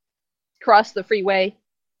 Crossed the freeway,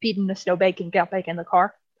 peed in the snowbank, and got back in the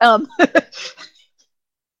car.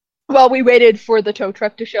 While we waited for the tow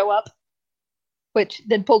truck to show up, which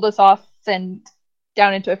then pulled us off and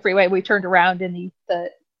down into a freeway. We turned around in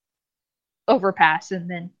the overpass and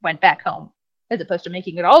then went back home, as opposed to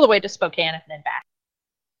making it all the way to Spokane and then back.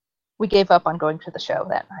 We gave up on going to the show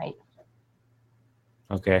that night.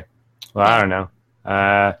 Okay. Well, I don't know.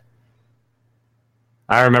 I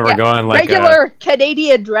remember going like regular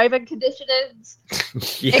Canadian driving conditions.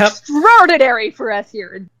 Yep. Extraordinary for us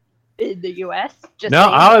here in the U.S.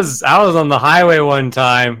 I was on the highway one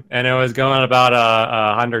time, and it was going about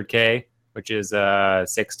 100K, which is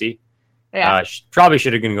 60. Yeah. Probably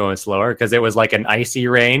should have been going slower because it was like an icy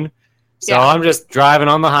rain. So I'm just driving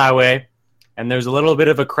on the highway, and there's a little bit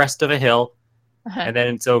of a crest of a hill, and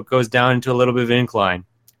then so it goes down into a little bit of an incline,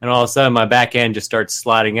 and all of a sudden my back end just starts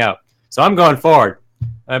sliding out. So I'm going forward.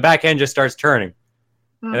 My back end just starts turning.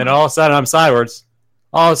 and then all of a sudden I'm sideways.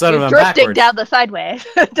 All of a sudden You're I'm drifting backwards. down the sideways,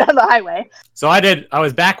 down the highway. So I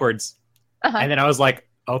was backwards, Uh-huh. and then I was like,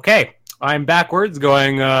 okay, I'm backwards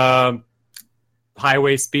going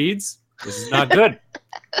highway speeds. This is not good.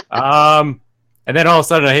 And then all of a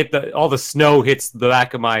sudden all the snow hits the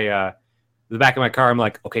back of my car. I'm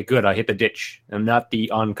like, okay, good. I hit the ditch and not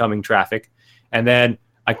the oncoming traffic. And then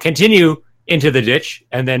I continue into the ditch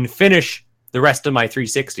and then finish the rest of my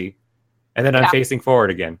 360. And then I'm facing forward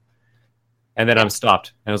again. And then I'm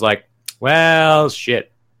stopped. And I was like, well,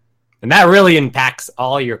 shit. And that really impacts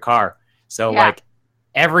all your car. So like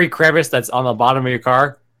every crevice that's on the bottom of your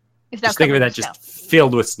car, just think of it that just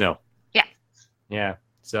filled with snow. Yeah. Yeah.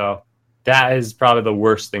 So that is probably the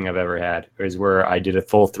worst thing I've ever had, is where I did a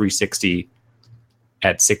full 360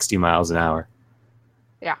 at 60 miles an hour.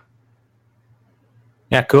 Yeah.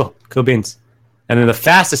 Yeah, cool. Cool beans. And then the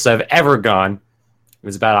fastest I've ever gone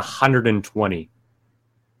was about 120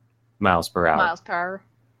 miles per hour. Miles per hour.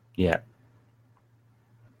 Yeah.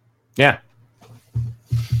 Yeah.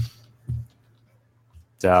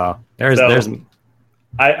 So there's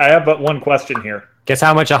I have but one question here. Guess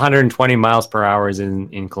how much 120 miles per hour is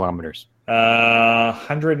in kilometers?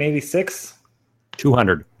 186?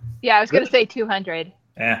 200. Yeah, I was going to say 200.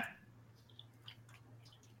 Yeah.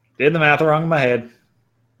 Did the math wrong in my head.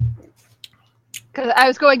 Because I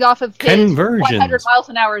was going off of his Conversions. 100 miles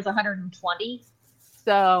an hour is 120.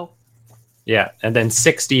 So. Yeah, and then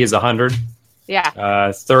 60 is 100.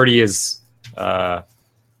 Yeah. 30 is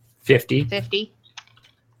 50. 50.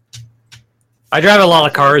 I drive a lot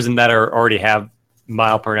of cars and that already have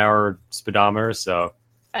mile per hour speedometers, so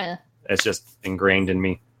it's just ingrained in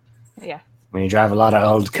me. Yeah. When you drive a lot of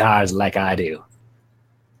old cars like I do.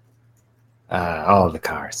 All of the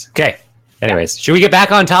cars. Okay. Anyways, should we get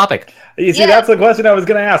back on topic? You see, that's the question I was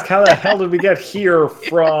going to ask. How the hell did we get here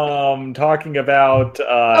from talking about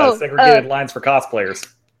segregated lines for cosplayers?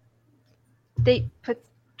 State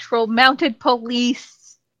patrol, mounted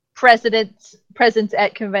police, presence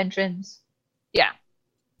at conventions. Yeah.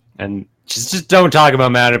 And just don't talk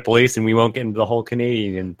about mounted police, and we won't get into the whole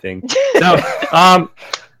Canadian thing. So,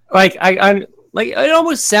 like I like it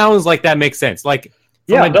almost sounds like that makes sense. Like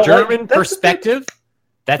from a German perspective,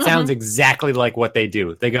 that sounds exactly like what they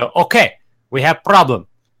do. They go, okay, we have problem.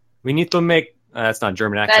 We need to make. That's not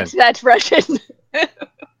German accent. That's Russian.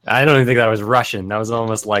 I don't even think that was Russian. That was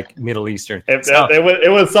almost like Middle Eastern. It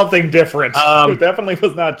was something different. It definitely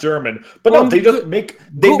was not German. But no, they just make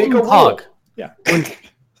a rule. Yeah.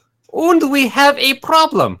 And we have a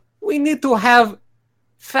problem. We need to have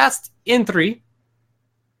fast entry,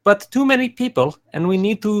 but too many people, and we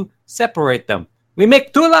need to separate them. We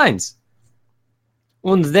make 2 lines.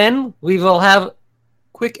 And then we will have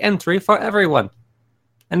quick entry for everyone.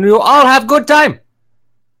 And we will all have good time.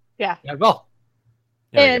 Yeah. Yeah, well.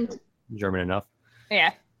 And German enough.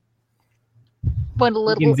 Yeah. Went a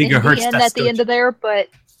little Indian at the end of there, but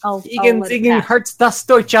I'll singen hurts das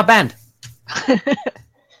Deutsche Band.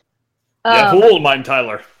 Jawohl, mein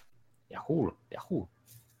Tyler. Jawohl.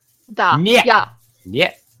 Da. Yeah.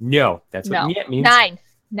 Yeah. No. That's what niet means. 9.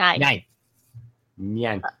 9.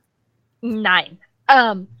 9.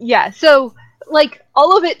 Yeah, so like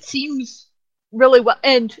all of it seems really well,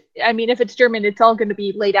 and I mean if it's German it's all going to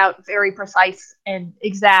be laid out very precise and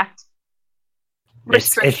exact.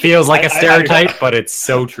 It feels like a stereotype, but it's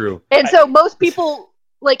so true. And so most people,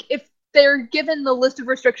 like if they're given the list of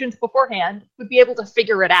restrictions beforehand, would be able to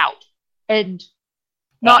figure it out and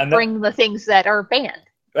not bring the things that are banned.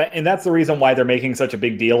 And that's the reason why they're making such a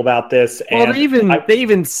big deal about this. Well, they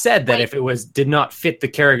even said that if it did not fit the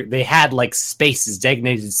character, they had like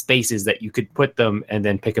designated spaces that you could put them and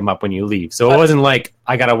then pick them up when you leave. So it wasn't like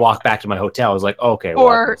I got to walk back to my hotel. It was like, okay,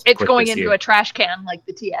 or it's going into a trash can like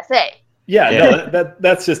the TSA. Yeah. No,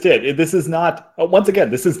 that's just it. This is not. Once again,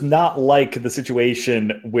 this is not like the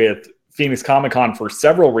situation with Phoenix Comic-Con for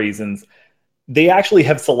several reasons. They actually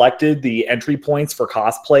have selected the entry points for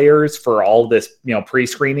cosplayers for all this,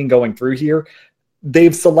 pre-screening going through here.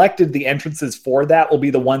 They've selected the entrances for that will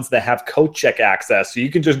be the ones that have coat check access. So you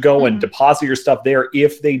can just go and deposit your stuff there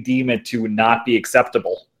if they deem it to not be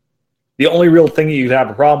acceptable. The only real thing you'd have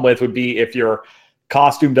a problem with would be if your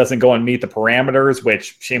costume doesn't go and meet the parameters,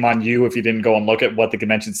 which shame on you if you didn't go and look at what the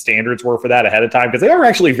convention standards were for that ahead of time, because they are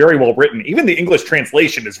actually very well written. Even the English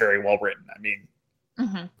translation is very well written. I mean...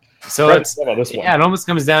 Mm-hmm. So it almost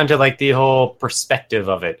comes down to like the whole perspective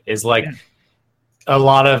of it is like a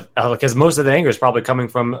lot of because most of the anger is probably coming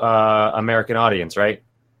from American audience, right?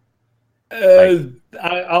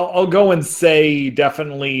 I'll go and say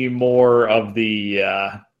definitely more of the.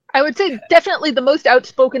 I would say definitely the most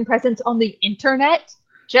outspoken presence on the internet,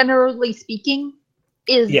 generally speaking,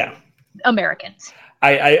 is Americans.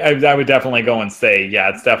 I would definitely go and say,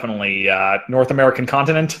 it's definitely North American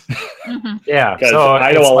continent. Mm-hmm. Yeah, because so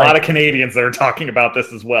I know a lot of Canadians that are talking about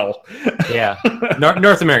this as well. Yeah,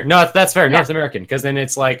 North American. No, that's fair. Yeah. North American, because then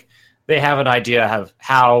it's like they have an idea of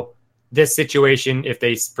how this situation, if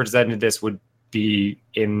they presented this, would be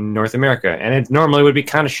in North America, and it normally would be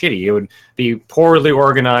kind of shitty. It would be poorly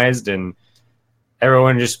organized, and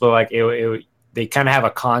everyone just be like, they kind of have a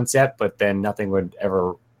concept, but then nothing would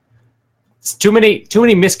ever. It's too many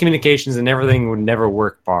miscommunications, and everything would never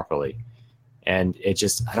work properly. And it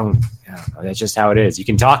just, that's just how it is. You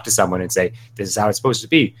can talk to someone and say, this is how it's supposed to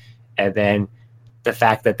be. And then the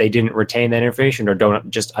fact that they didn't retain that information or don't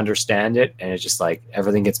just understand it, and it's just like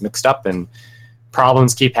everything gets mixed up and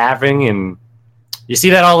problems keep happening. And you see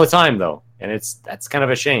that all the time, though. And that's kind of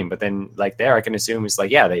a shame. But then, like there, I can assume it's like,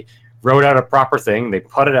 they wrote out a proper thing. They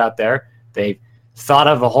put it out there. They thought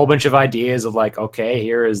of a whole bunch of ideas of like, okay,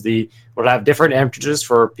 here is we'll have different entrances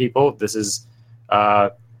for people. This is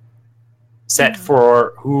set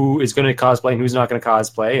for who is going to cosplay and who's not going to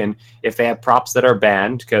cosplay. And if they have props that are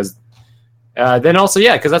banned, because then also,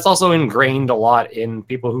 because that's also ingrained a lot in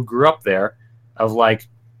people who grew up there of like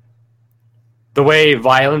the way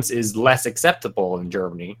violence is less acceptable in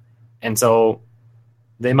Germany. And so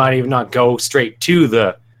they might even not go straight to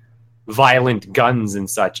the violent guns and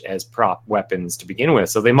such as prop weapons to begin with.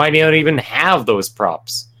 So they might not even have those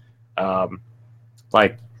props.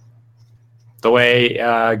 Like the way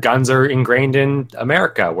guns are ingrained in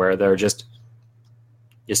America, where they're just,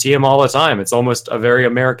 you see them all the time. It's almost a very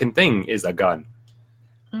American thing, is a gun.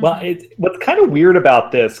 Well, what's kind of weird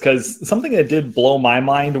about this, because something that did blow my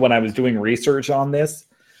mind when I was doing research on this,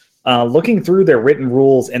 looking through their written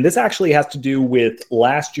rules, and this actually has to do with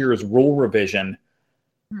last year's rule revision.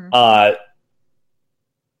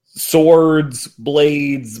 Swords,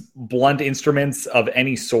 blades, blunt instruments of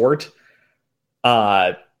any sort,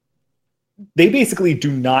 they basically do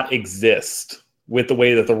not exist with the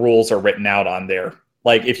way that the rules are written out on there.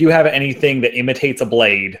 Like, if you have anything that imitates a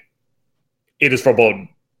blade, it is forbidden.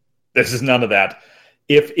 This is none of that.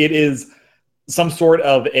 If it is some sort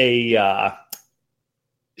of a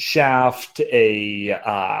shaft,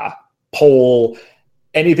 a pole,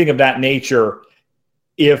 anything of that nature,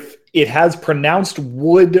 if it has pronounced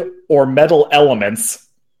wood or metal elements,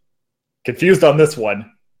 confused on this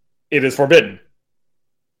one, it is forbidden.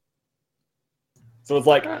 So it's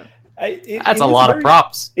like... that's a lot of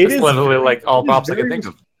props. It's literally like all props I can think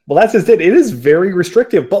of. Well, that's just it. It is very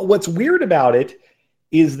restrictive. But what's weird about it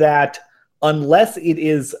is that unless it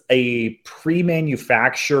is a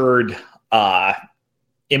pre-manufactured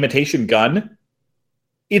imitation gun,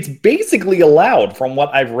 it's basically allowed from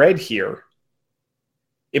what I've read here.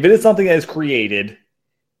 If it is something that is created,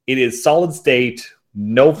 it is solid state,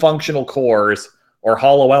 no functional cores or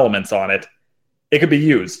hollow elements on it, it could be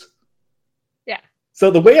used. Yeah. So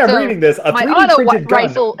the way I'm reading this, a my 3D auto printed gun,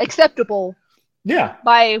 rifle acceptable. Yeah.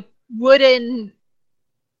 My wooden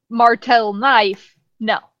martel knife,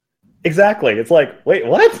 no. Exactly. It's like, wait,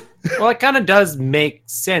 what? Well, it kind of does make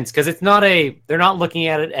sense, because it's not they're not looking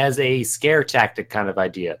at it as a scare tactic kind of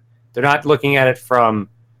idea. They're not looking at it from,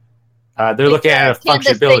 they're looking at it can this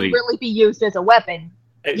functionality. thing really be used as a weapon?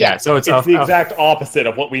 Yeah, so it's the exact opposite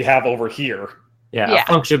of what we have over here. Yeah, a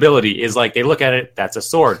functionality is like, they look at it, that's a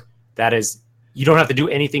sword. That is, you don't have to do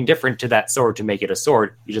anything different to that sword to make it a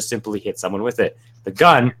sword. You just simply hit someone with it. The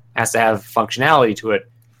gun has to have functionality to it.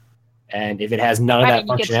 And if it has none of that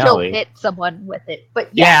functionality... you can still hit someone with it,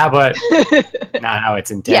 but but not how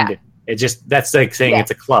it's intended. It just, that's like saying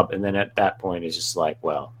it's a club. And then at that point, it's just like,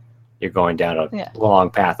 well, you're going down a long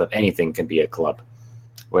path of anything can be a club.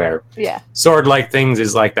 Where sword-like things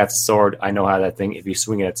is like, that's a sword. I know how that thing, if you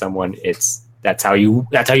swing it at someone, that's how you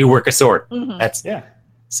work a sword. Mm-hmm.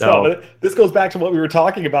 So well, this goes back to what we were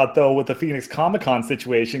talking about, though, with the Phoenix Comic-Con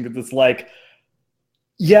situation, because it's like,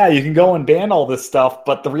 yeah, you can go and ban all this stuff,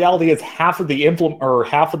 but the reality is half of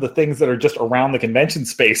the things that are just around the convention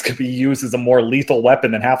space could be used as a more lethal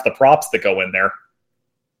weapon than half the props that go in there.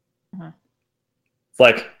 Mm-hmm. It's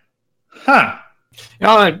like,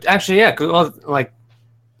 No, actually, yeah. Well, like,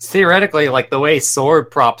 theoretically, like, the way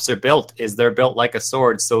sword props are built is they're built like a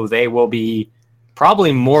sword, so they will be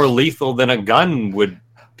probably more lethal than a gun would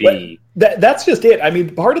be. That's just it. I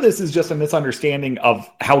mean, part of this is just a misunderstanding of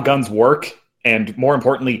how guns work, and more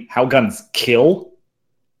importantly, how guns kill.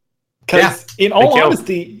 Because in all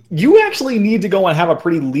honesty, you actually need to go and have a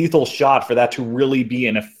pretty lethal shot for that to really be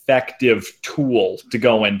an effective tool to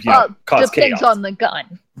go and cause depends chaos. on the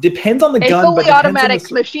gun. Depends on the gun. A fully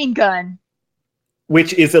automatic machine gun.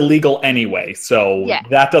 Which is illegal anyway, so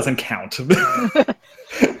that doesn't count.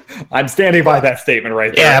 I'm standing by that statement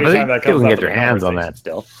right there. Yeah, Anytime but that people comes can up get in their hands on conversation. that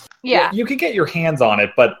still. Yeah. You can get your hands on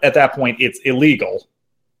it, but at that point, it's illegal.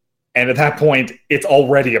 And at that point, it's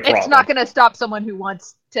already a problem. It's not going to stop someone who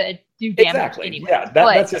wants to do damage Exactly. anyway. Yeah,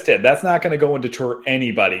 that's just it. That's not going to go and deter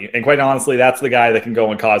anybody. And quite honestly, that's the guy that can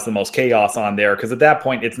go and cause the most chaos on there. Because at that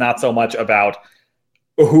point, it's not so much about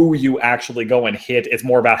who you actually go and hit. It's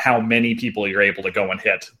more about how many people you're able to go and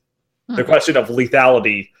hit. The question of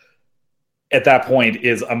lethality at that point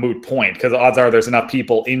is a moot point. Because odds are there's enough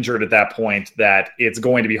people injured at that point that it's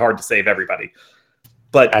going to be hard to save everybody.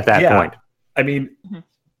 But At that point. I mean,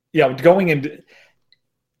 going into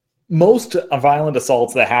most violent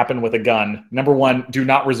assaults that happen with a gun, number one, do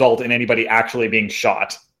not result in anybody actually being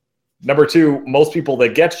shot. Number two, most people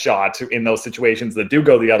that get shot in those situations that do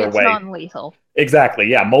go the other way. It's non-lethal. Exactly.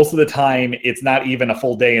 Yeah. Most of the time, it's not even a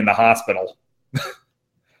full day in the hospital.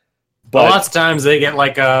 But lots of times they get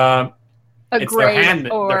like it's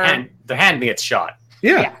grade their hand gets shot.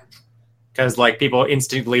 Yeah. Because like people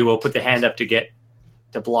instinctively will put the hand up to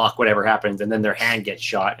block whatever happens, and then their hand gets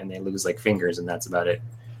shot and they lose like fingers, and that's about it.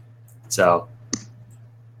 So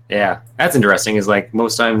yeah, that's interesting. Is like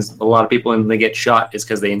most times a lot of people when they get shot is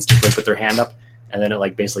because they instantly put their hand up, and then it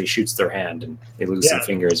like basically shoots their hand and they lose some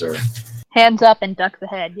fingers or hands up and duck the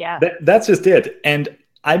head. Yeah, that's just it. And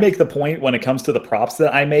I make the point when it comes to the props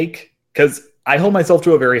that I make, because I hold myself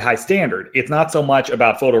to a very high standard. It's not so much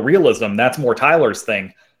about photorealism. That's more Tyler's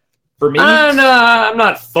thing. For me, I'm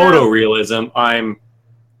not photorealism. I'm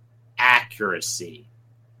accuracy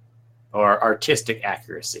or artistic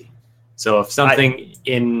accuracy. So if something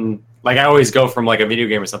I always go from like a video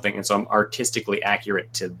game or something, and so I'm artistically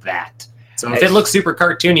accurate to that. So if it looks super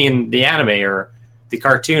cartoony in the anime or the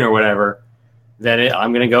cartoon or whatever, then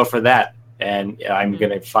I'm going to go for that. And I'm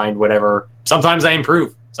going to find whatever. Sometimes I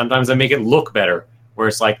improve. Sometimes I make it look better, where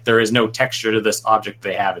it's like there is no texture to this object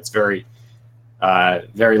they have. It's very,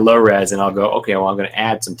 very low res, and I'll go, okay, well, I'm going to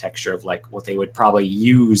add some texture of like what they would probably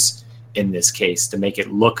use in this case to make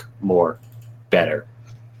it look more better.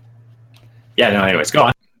 Yeah, no, anyways, go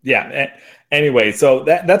on. Yeah, anyway, so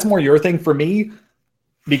that's more your thing. For me,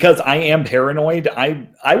 because I am paranoid,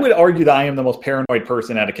 I would argue that I am the most paranoid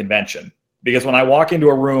person at a convention. Because when I walk into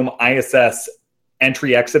a room, I assess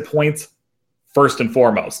entry-exit points first and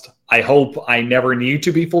foremost. I hope I never need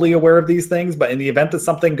to be fully aware of these things, but in the event that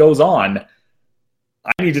something goes on,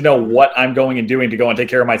 I need to know what I'm going and doing to go and take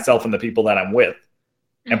care of myself and the people that I'm with.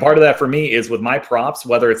 And part of that for me is with my props,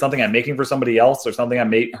 whether it's something I'm making for somebody else or something I'm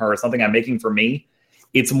making for me,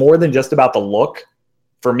 it's more than just about the look.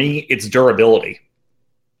 For me, it's durability.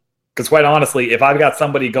 Because quite honestly, if I've got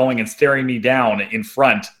somebody going and staring me down in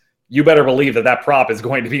front, you better believe that prop is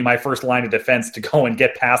going to be my first line of defense to go and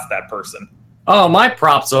get past that person. Oh, my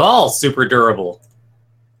props are all super durable.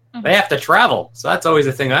 They have to travel, so that's always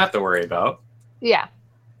a thing I have to worry about. Yeah.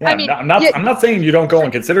 I mean, I'm not saying you don't go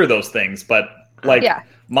and consider those things, but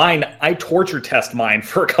mine, I torture test mine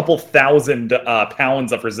for a couple thousand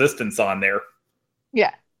pounds of resistance on there.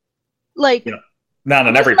 Yeah. Like, not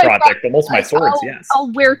on every project, but most of my swords, yes.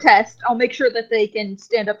 I'll wear test. I'll make sure that they can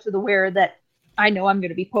stand up to the wear that I know I'm going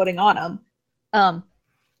to be putting on them.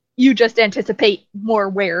 You just anticipate more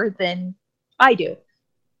wear than I do.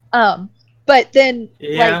 But then,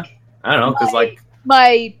 I don't know, because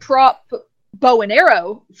my prop bow and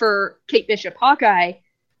arrow for Kate Bishop Hawkeye,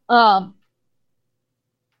 I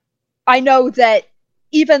know that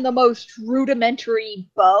even the most rudimentary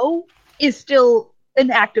bow is still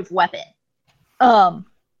an active weapon.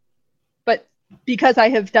 But because I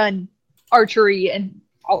have done archery and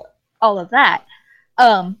all of that,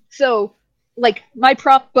 so like my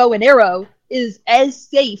prop bow and arrow is as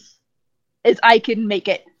safe as I can make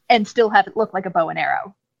it and still have it look like a bow and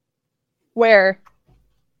arrow, where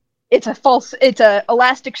it's a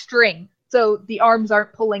elastic string, so the arms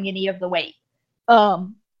aren't pulling any of the weight.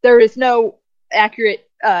 There is no accurate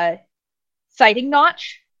sighting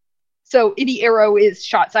notch, so any arrow is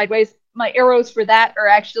shot sideways. My arrows for that are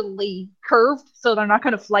actually curved, so they're not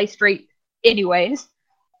going to fly straight anyways.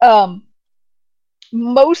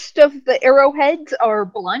 Most of the arrowheads are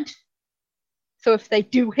blunt, so if they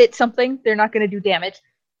do hit something, they're not going to do damage.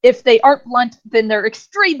 If they aren't blunt, then they're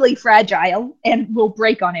extremely fragile and will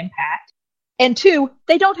break on impact. And two,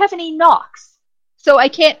 they don't have any nocks, so I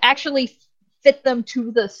can't actually fit them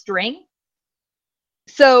to the string.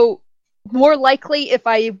 So more likely, if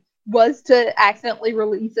I was to accidentally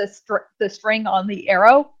release the string on the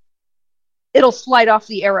arrow, it'll slide off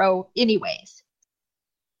the arrow anyways.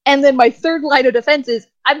 And then my third line of defense is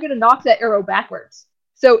I'm going to knock that arrow backwards.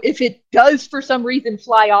 So if it does for some reason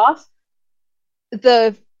fly off,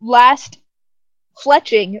 the last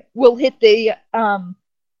fletching will hit the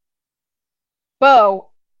bow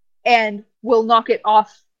and will knock it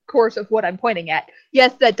off course of what I'm pointing at.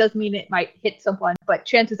 Yes, that does mean it might hit someone, but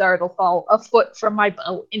chances are it'll fall a foot from my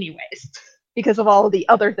bow anyways, because of all of the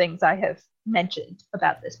other things I have mentioned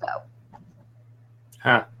about this bow.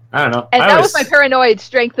 Huh. I don't know. And that was my paranoid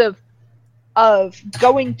strength of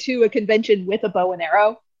going to a convention with a bow and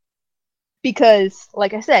arrow. Because,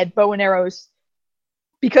 like I said, bow and arrows,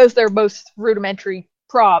 because they're most rudimentary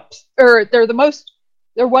props, or they're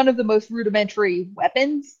one of the most rudimentary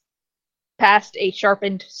weapons past a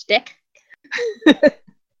sharpened stick.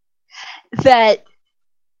 That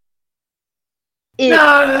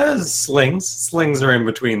slings. Slings are in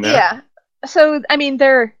between there. Yeah. So I mean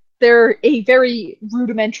they're a very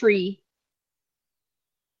rudimentary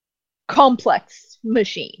complex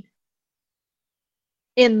machine.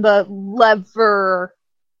 In the lever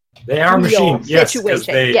they are machines, yes, because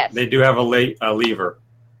they do have a lever.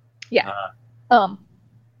 Yeah.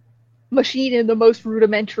 Machine in the most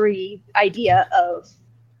rudimentary idea of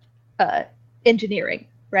engineering,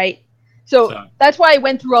 right? So that's why I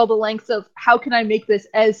went through all the lengths of how can I make this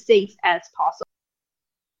as safe as possible.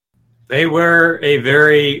 They were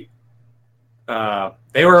a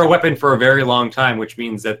weapon for a very long time, which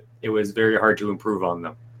means that it was very hard to improve on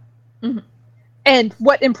them. Mm-hmm. And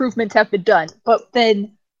what improvements have been done. But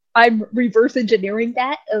then I'm reverse engineering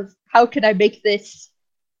that of how can I make this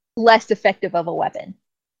less effective of a weapon.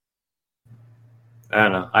 I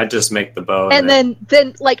don't know. I just make the bow. And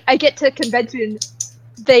then like I get to convention,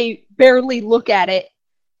 they barely look at it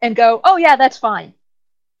and go, "Oh yeah, that's fine."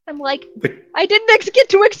 I'm like, I didn't get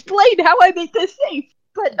to explain how I make this safe,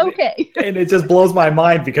 but okay. And it just blows my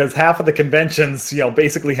mind because half of the conventions,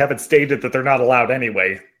 basically have it stated that they're not allowed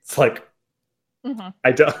anyway. It's like,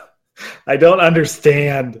 I don't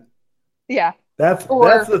understand. Yeah, that's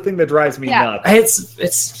the thing that drives me nuts.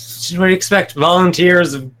 It's what you expect.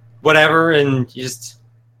 Volunteers, whatever, and you just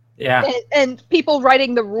and people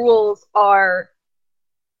writing the rules are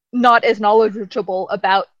not as knowledgeable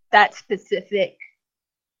about that specific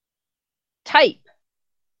type.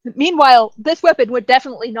 Meanwhile, this weapon would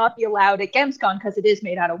definitely not be allowed at Gamescom because it is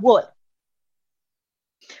made out of wood.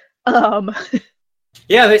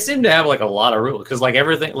 Yeah, they seem to have like a lot of rules because like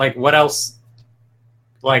everything, like what else?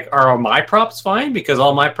 Like, are my props fine because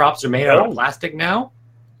all my props are made out of plastic now?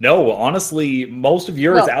 No, honestly, most of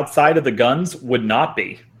yours outside of the guns would not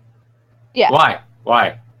be. Yeah.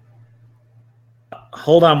 Why?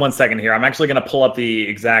 Hold on one second here. I'm actually going to pull up the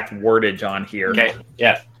exact wordage on here. Okay.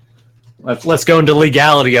 Yeah. Let's go into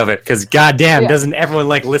legality of it because goddamn, doesn't everyone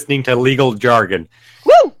like listening to legal jargon?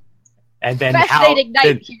 Woo! And then fascinating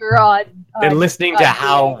night here on. Then listening to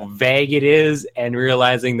how vague it is and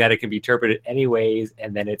realizing that it can be interpreted anyways,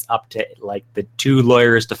 and then it's up to like the two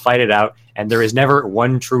lawyers to fight it out, and there is never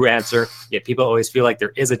one true answer. Yet people always feel like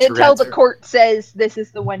there is a true answer until the court says this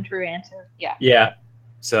is the one true answer. Yeah. Yeah.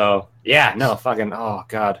 So fucking oh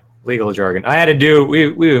god, legal jargon. I had to do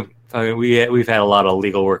we've had a lot of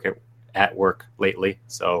legal work at work lately,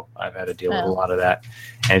 so I've had to deal with a lot of that,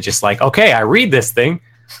 and it's just like okay, I read this thing.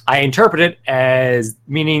 I interpret it as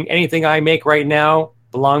meaning anything I make right now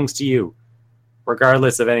belongs to you,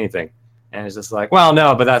 regardless of anything. And it's just like, well,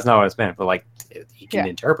 no, but that's not what it's meant. But like, you can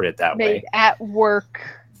interpret it that way. At work,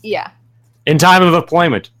 yeah. In time of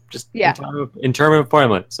employment, in term of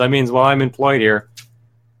employment. So that means while I'm employed here,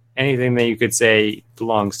 anything that you could say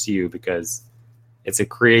belongs to you because it's a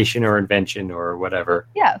creation or invention or whatever.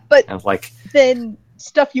 Yeah, but and like then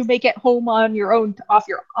stuff you make at home on your own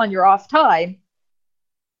on your off time.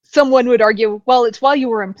 Someone would argue, well, it's while you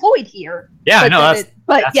were employed here. Yeah,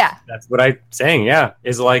 that's what I'm saying. Yeah,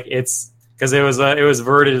 is like it's because it was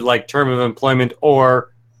worded like term of employment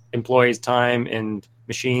or employees' time and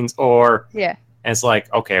machines or and it's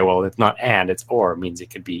like okay, well, it's not and it's or it means it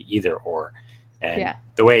could be either or, and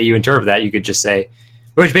the way you interpret that, you could just say,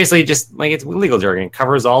 which basically just like it's legal jargon, it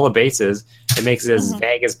covers all the bases, it makes it as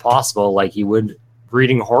vague as possible, like you would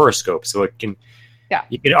reading horoscope, so it can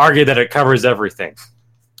you could argue that it covers everything.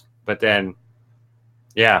 But then,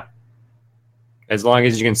 as long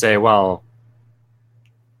as you can say, well,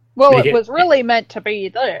 it was really meant to be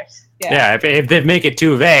this. Yeah, if they make it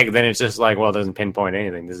too vague, then it's just like, well, it doesn't pinpoint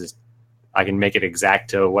anything. I can make it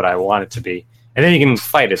exact to what I want it to be, and then you can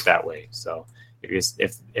fight it that way. So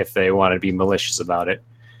if they want to be malicious about it,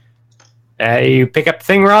 you pick up the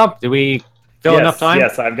thing, Rob. Did we fill enough time?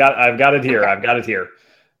 Yes, I've got it here.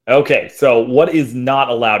 Okay, so what is not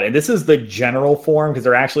allowed? And this is the general form because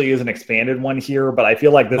there actually is an expanded one here, but I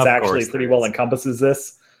feel like this actually pretty well encompasses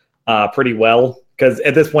this pretty well because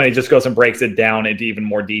at this point it just goes and breaks it down into even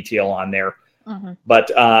more detail on there.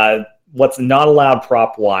 But what's not allowed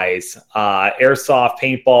prop-wise, airsoft,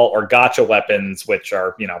 paintball, or gotcha weapons, which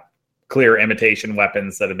are, clear imitation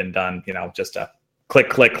weapons that have been done, just a click,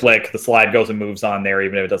 click, click. The slide goes and moves on there,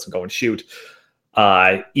 even if it doesn't go and shoot.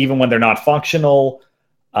 Even when they're not functional,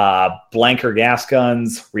 blanker gas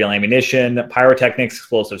guns, real ammunition, pyrotechnics,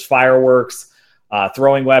 explosives, fireworks,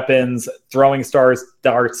 throwing weapons, throwing stars,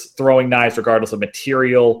 darts, throwing knives, regardless of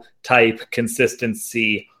material, type,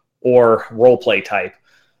 consistency, or roleplay type.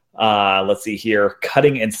 Let's see here.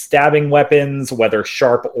 Cutting and stabbing weapons, whether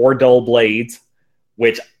sharp or dull blades,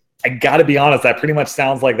 which I got to be honest, that pretty much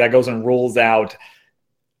sounds like that goes and rules out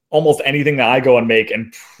almost anything that I go and make,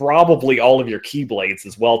 and probably all of your keyblades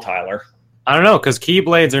as well, Tyler. I don't know, because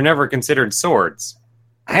keyblades are never considered swords.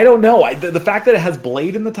 I don't know. The fact that it has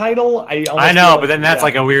blade in the title, I know, but then that's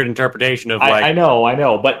like a weird interpretation of like... I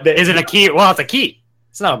know. But is it a key? Well, it's a key.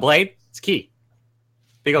 It's not a blade. It's a key.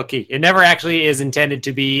 Big old key. It never actually is intended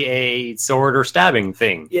to be a sword or stabbing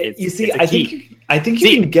thing. Yeah, I think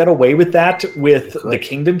you can get away with that with the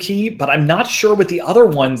Kingdom Key, but I'm not sure with the other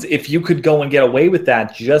ones if you could go and get away with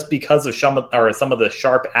that just because of some of the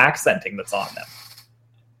sharp accenting that's on them.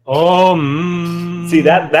 See,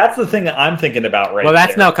 that's the thing that I'm thinking about right now. Well,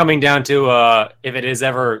 that's now coming down to if it is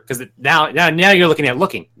ever, because now you're looking at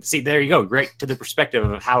looking. See, there you go, right to the perspective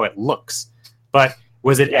of how it looks. But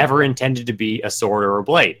was it ever intended to be a sword or a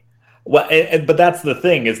blade? Well, but that's the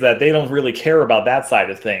thing, is that they don't really care about that side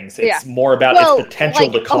of things. It's more about its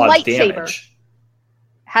potential to cause damage.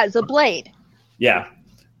 Has a blade. Yeah.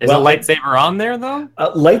 Is a lightsaber on there though?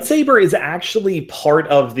 Lightsaber is actually part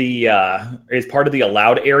of the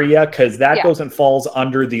allowed area, because that goes and falls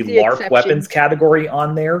under the LARP exception. Weapons category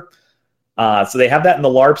on there. So they have that in the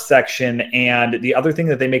LARP section. And the other thing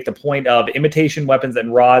that they make the point of, imitation weapons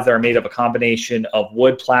and rods are made of a combination of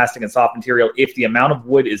wood, plastic, and soft material. If the amount of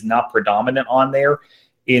wood is not predominant on there,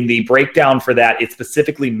 in the breakdown for that, it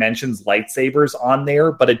specifically mentions lightsabers on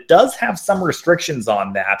there, but it does have some restrictions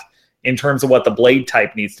on that in terms of what the blade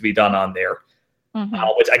type needs to be done on there.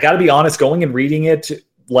 Which I got to be honest, going and reading it,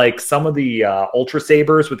 like some of the Ultra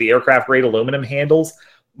Sabers with the aircraft grade aluminum handles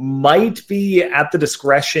might be at the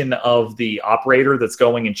discretion of the operator that's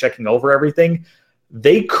going and checking over everything.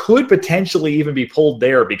 They could potentially even be pulled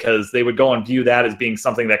there, because they would go and view that as being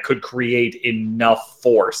something that could create enough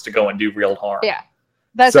force to go and do real harm. Yeah,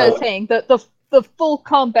 that's what I was saying. The full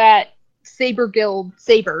combat Saber Guild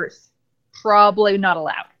sabers, probably not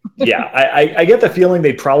allowed. Yeah, I get the feeling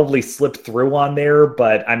they probably slipped through on there,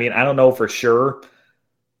 but I mean, I don't know for sure.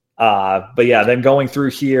 But yeah, then going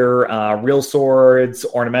through here, real swords,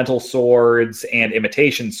 ornamental swords, and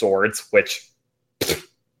imitation swords, which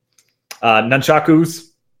nunchakus,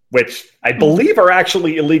 which I believe are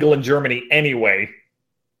actually illegal in Germany anyway.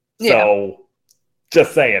 So,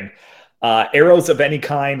 just saying. Arrows of any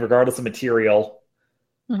kind, regardless of material.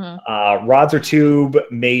 Rods or tube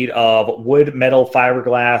made of wood, metal,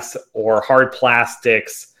 fiberglass, or hard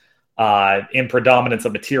plastics in predominance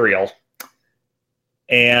of material.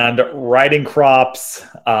 And riding crops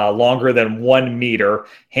longer than 1 meter,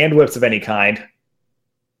 hand whips of any kind.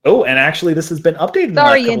 Oh, and actually, this has been updated in the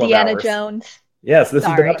last couple Indiana of hours. Jones. Yes, this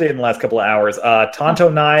has been updated in the last couple of hours. Tonto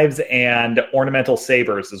knives and ornamental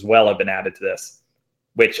sabers as well have been added to this,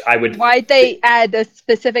 which I would... Why'd they add the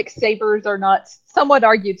specific sabers are not... Someone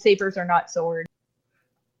argued sabers are not swords.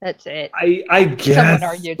 That's it. I guess. Someone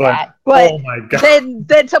argued that. But oh my God.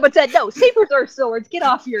 Then someone said, no, sabers are swords. Get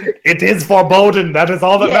off your... It is foreboding. That is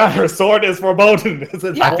all that matters. Sword is foreboding.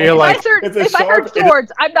 I feel like... If I heard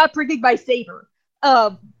swords, I'm not bringing my saber.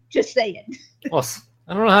 Just saying. Well,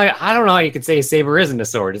 I don't know how you could say a saber isn't a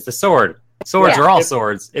sword. It's a sword. Swords are all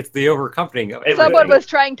swords. It's the overaccompanying of everything. Someone was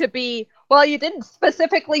trying to be, well, you didn't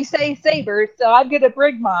specifically say saber, so I'm going to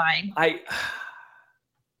bring mine.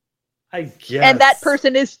 I guess. And that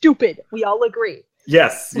person is stupid. We all agree.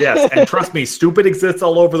 Yes. And trust me, stupid exists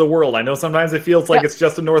all over the world. I know sometimes it feels like it's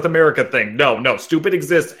just a North America thing. No, stupid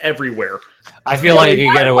exists everywhere. I feel like you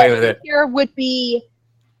can get away with it. Here would be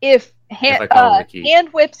if hand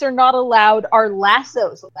whips are not allowed, are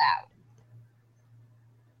lassos allowed?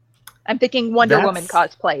 I'm thinking Wonder Woman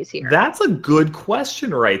cosplays here. That's a good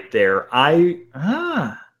question right there. I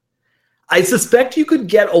suspect you could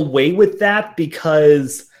get away with that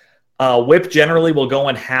because whip generally will go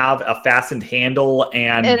and have a fastened handle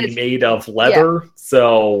and be made of leather.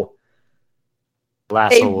 So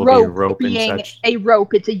lasso will be a rope and such. A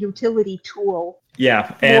rope, it's a utility tool.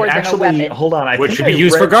 Yeah, and actually, hold on. Which should be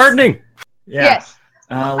used for gardening. Yeah. Yes.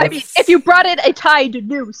 I mean, if you brought in a tied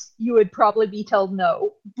noose, you would probably be told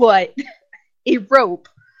no. But a rope,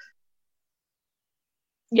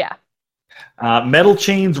 yeah. Metal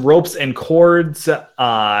chains, ropes, and cords.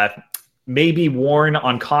 may be worn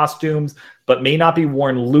on costumes, but may not be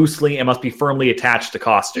worn loosely and must be firmly attached to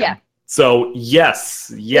costume. Yeah. So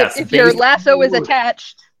yes. If your lasso is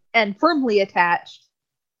attached and firmly attached,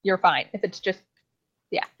 you're fine. If it's just,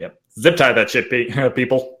 Yep. Zip tie that shit,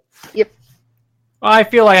 people. Yep. Well, I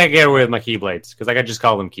feel like I get away with my keyblades because I could just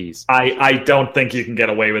call them keys. I don't think you can get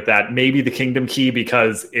away with that. Maybe the Kingdom Key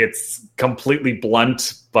because it's completely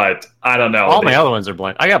blunt, but I don't know. All my other ones are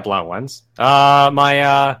blunt. I got blunt ones.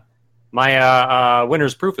 My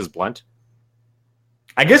Winter's Proof is blunt.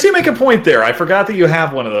 I guess you make a point there. I forgot that you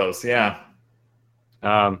have one of those. Yeah.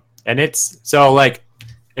 And it's so like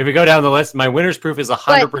if we go down the list, my Winter's Proof is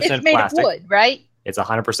 100% but it's made plastic. of wood, right? It's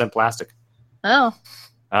 100% plastic. Oh.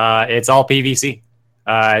 It's all PVC.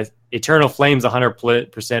 Eternal Flame's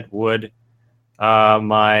 100% wood.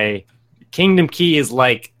 My Kingdom Key is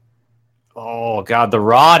like, oh god, the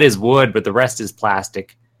rod is wood, but the rest is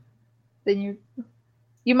plastic. Then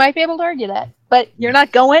you might be able to argue that, but you're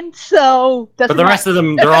not going, so doesn't But the rest of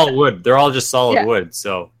them, they're all wood. They're all just solid wood.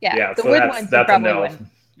 So yeah, the so wood that's ones a probably no. win.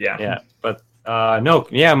 Yeah. But my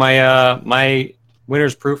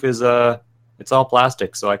Winter's Proof is it's all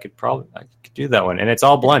plastic, so I could do that one, and it's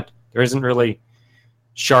all blunt. There isn't really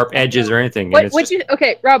sharp edges or anything. Rob,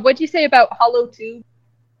 what'd you say about Hollow Tube?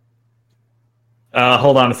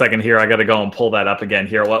 Hold on a second here. I got to go and pull that up again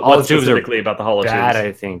here. What specifically about the Hollow bad, Tubes?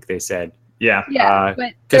 I think they said. Yeah.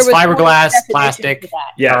 But because there was fiberglass, no definition plastic. for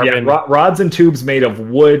that. Yeah. Carbon. Rods and tubes made of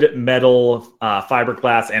wood, metal,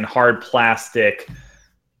 fiberglass, and hard plastic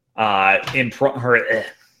when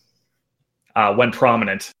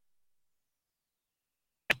prominent.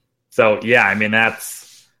 So yeah, I mean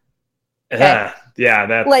that's that's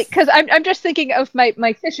like because I'm just thinking of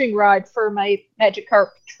my fishing rod for my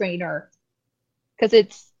Magikarp trainer because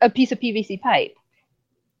it's a piece of PVC pipe,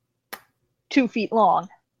 2 feet long.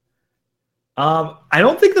 I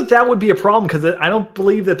don't think that would be a problem because I don't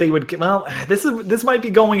believe that they would. Well, this might be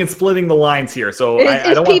going and splitting the lines here. So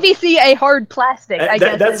I don't PVC a hard plastic? I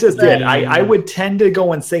guess that's just it. I would tend to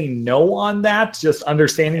go and say no on that. Just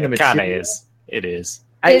understanding the material. Kind of is. It is.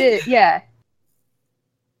 It is. Yeah.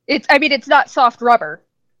 It's not soft rubber.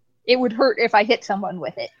 It would hurt if I hit someone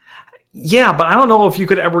with it. Yeah, but I don't know if you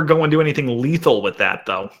could ever go and do anything lethal with that,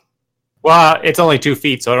 though. Well, it's only 2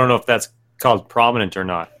 feet, so I don't know if that's called prominent or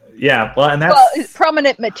not. Yeah, well, and that's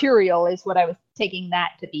prominent material is what I was taking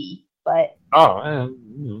that to be, but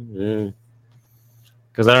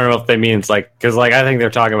because I don't know if they mean it's like because like I think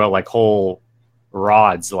they're talking about like whole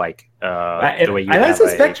rods, like the way you. I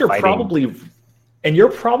suspect you're probably. And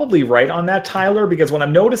you're probably right on that, Tyler, because what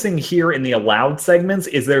I'm noticing here in the allowed segments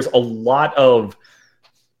is there's a lot of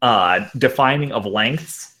defining of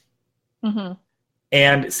lengths. Mm-hmm.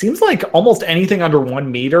 And it seems like almost anything under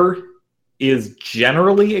 1 meter is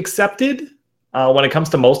generally accepted when it comes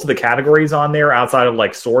to most of the categories on there outside of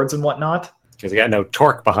like swords and whatnot. Because you got no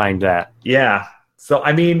torque behind that. Yeah. So,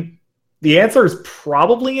 I mean, the answer is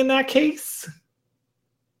probably in that case.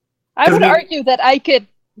 I would argue that I could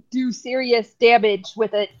do serious damage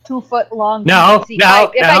with a 2 foot long pipe.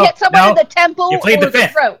 If I hit someone in the temple or the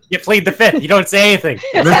throat. You plead the fifth. You don't say anything.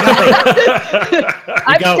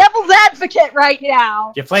 I'm devil's advocate right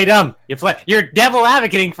now. You play dumb. You're devil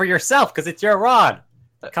advocating for yourself because it's your rod.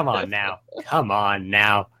 Come on now.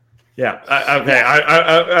 Yeah. Okay.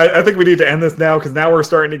 I think we need to end this now because now we're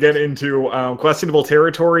starting to get into questionable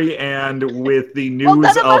territory, and with the news. Well,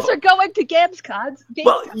 none of us are going to Gamescom.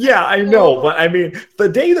 Well, yeah, I know, but I mean, the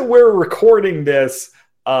day that we're recording this,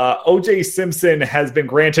 O.J. Simpson has been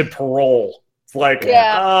granted parole. It's like,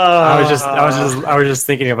 I was just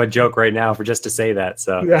thinking of a joke right now for just to say that.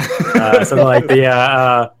 So, something like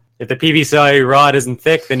if the PVC rod isn't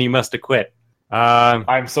thick, then you must acquit.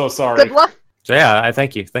 I'm so sorry. Good luck. So yeah, I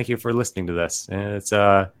thank you for listening to this. And it's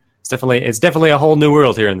definitely a whole new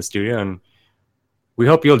world here in the studio, and we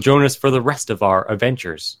hope you'll join us for the rest of our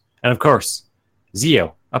adventures. And of course,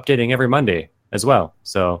 Zio updating every Monday as well.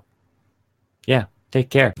 So yeah,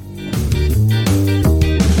 take care.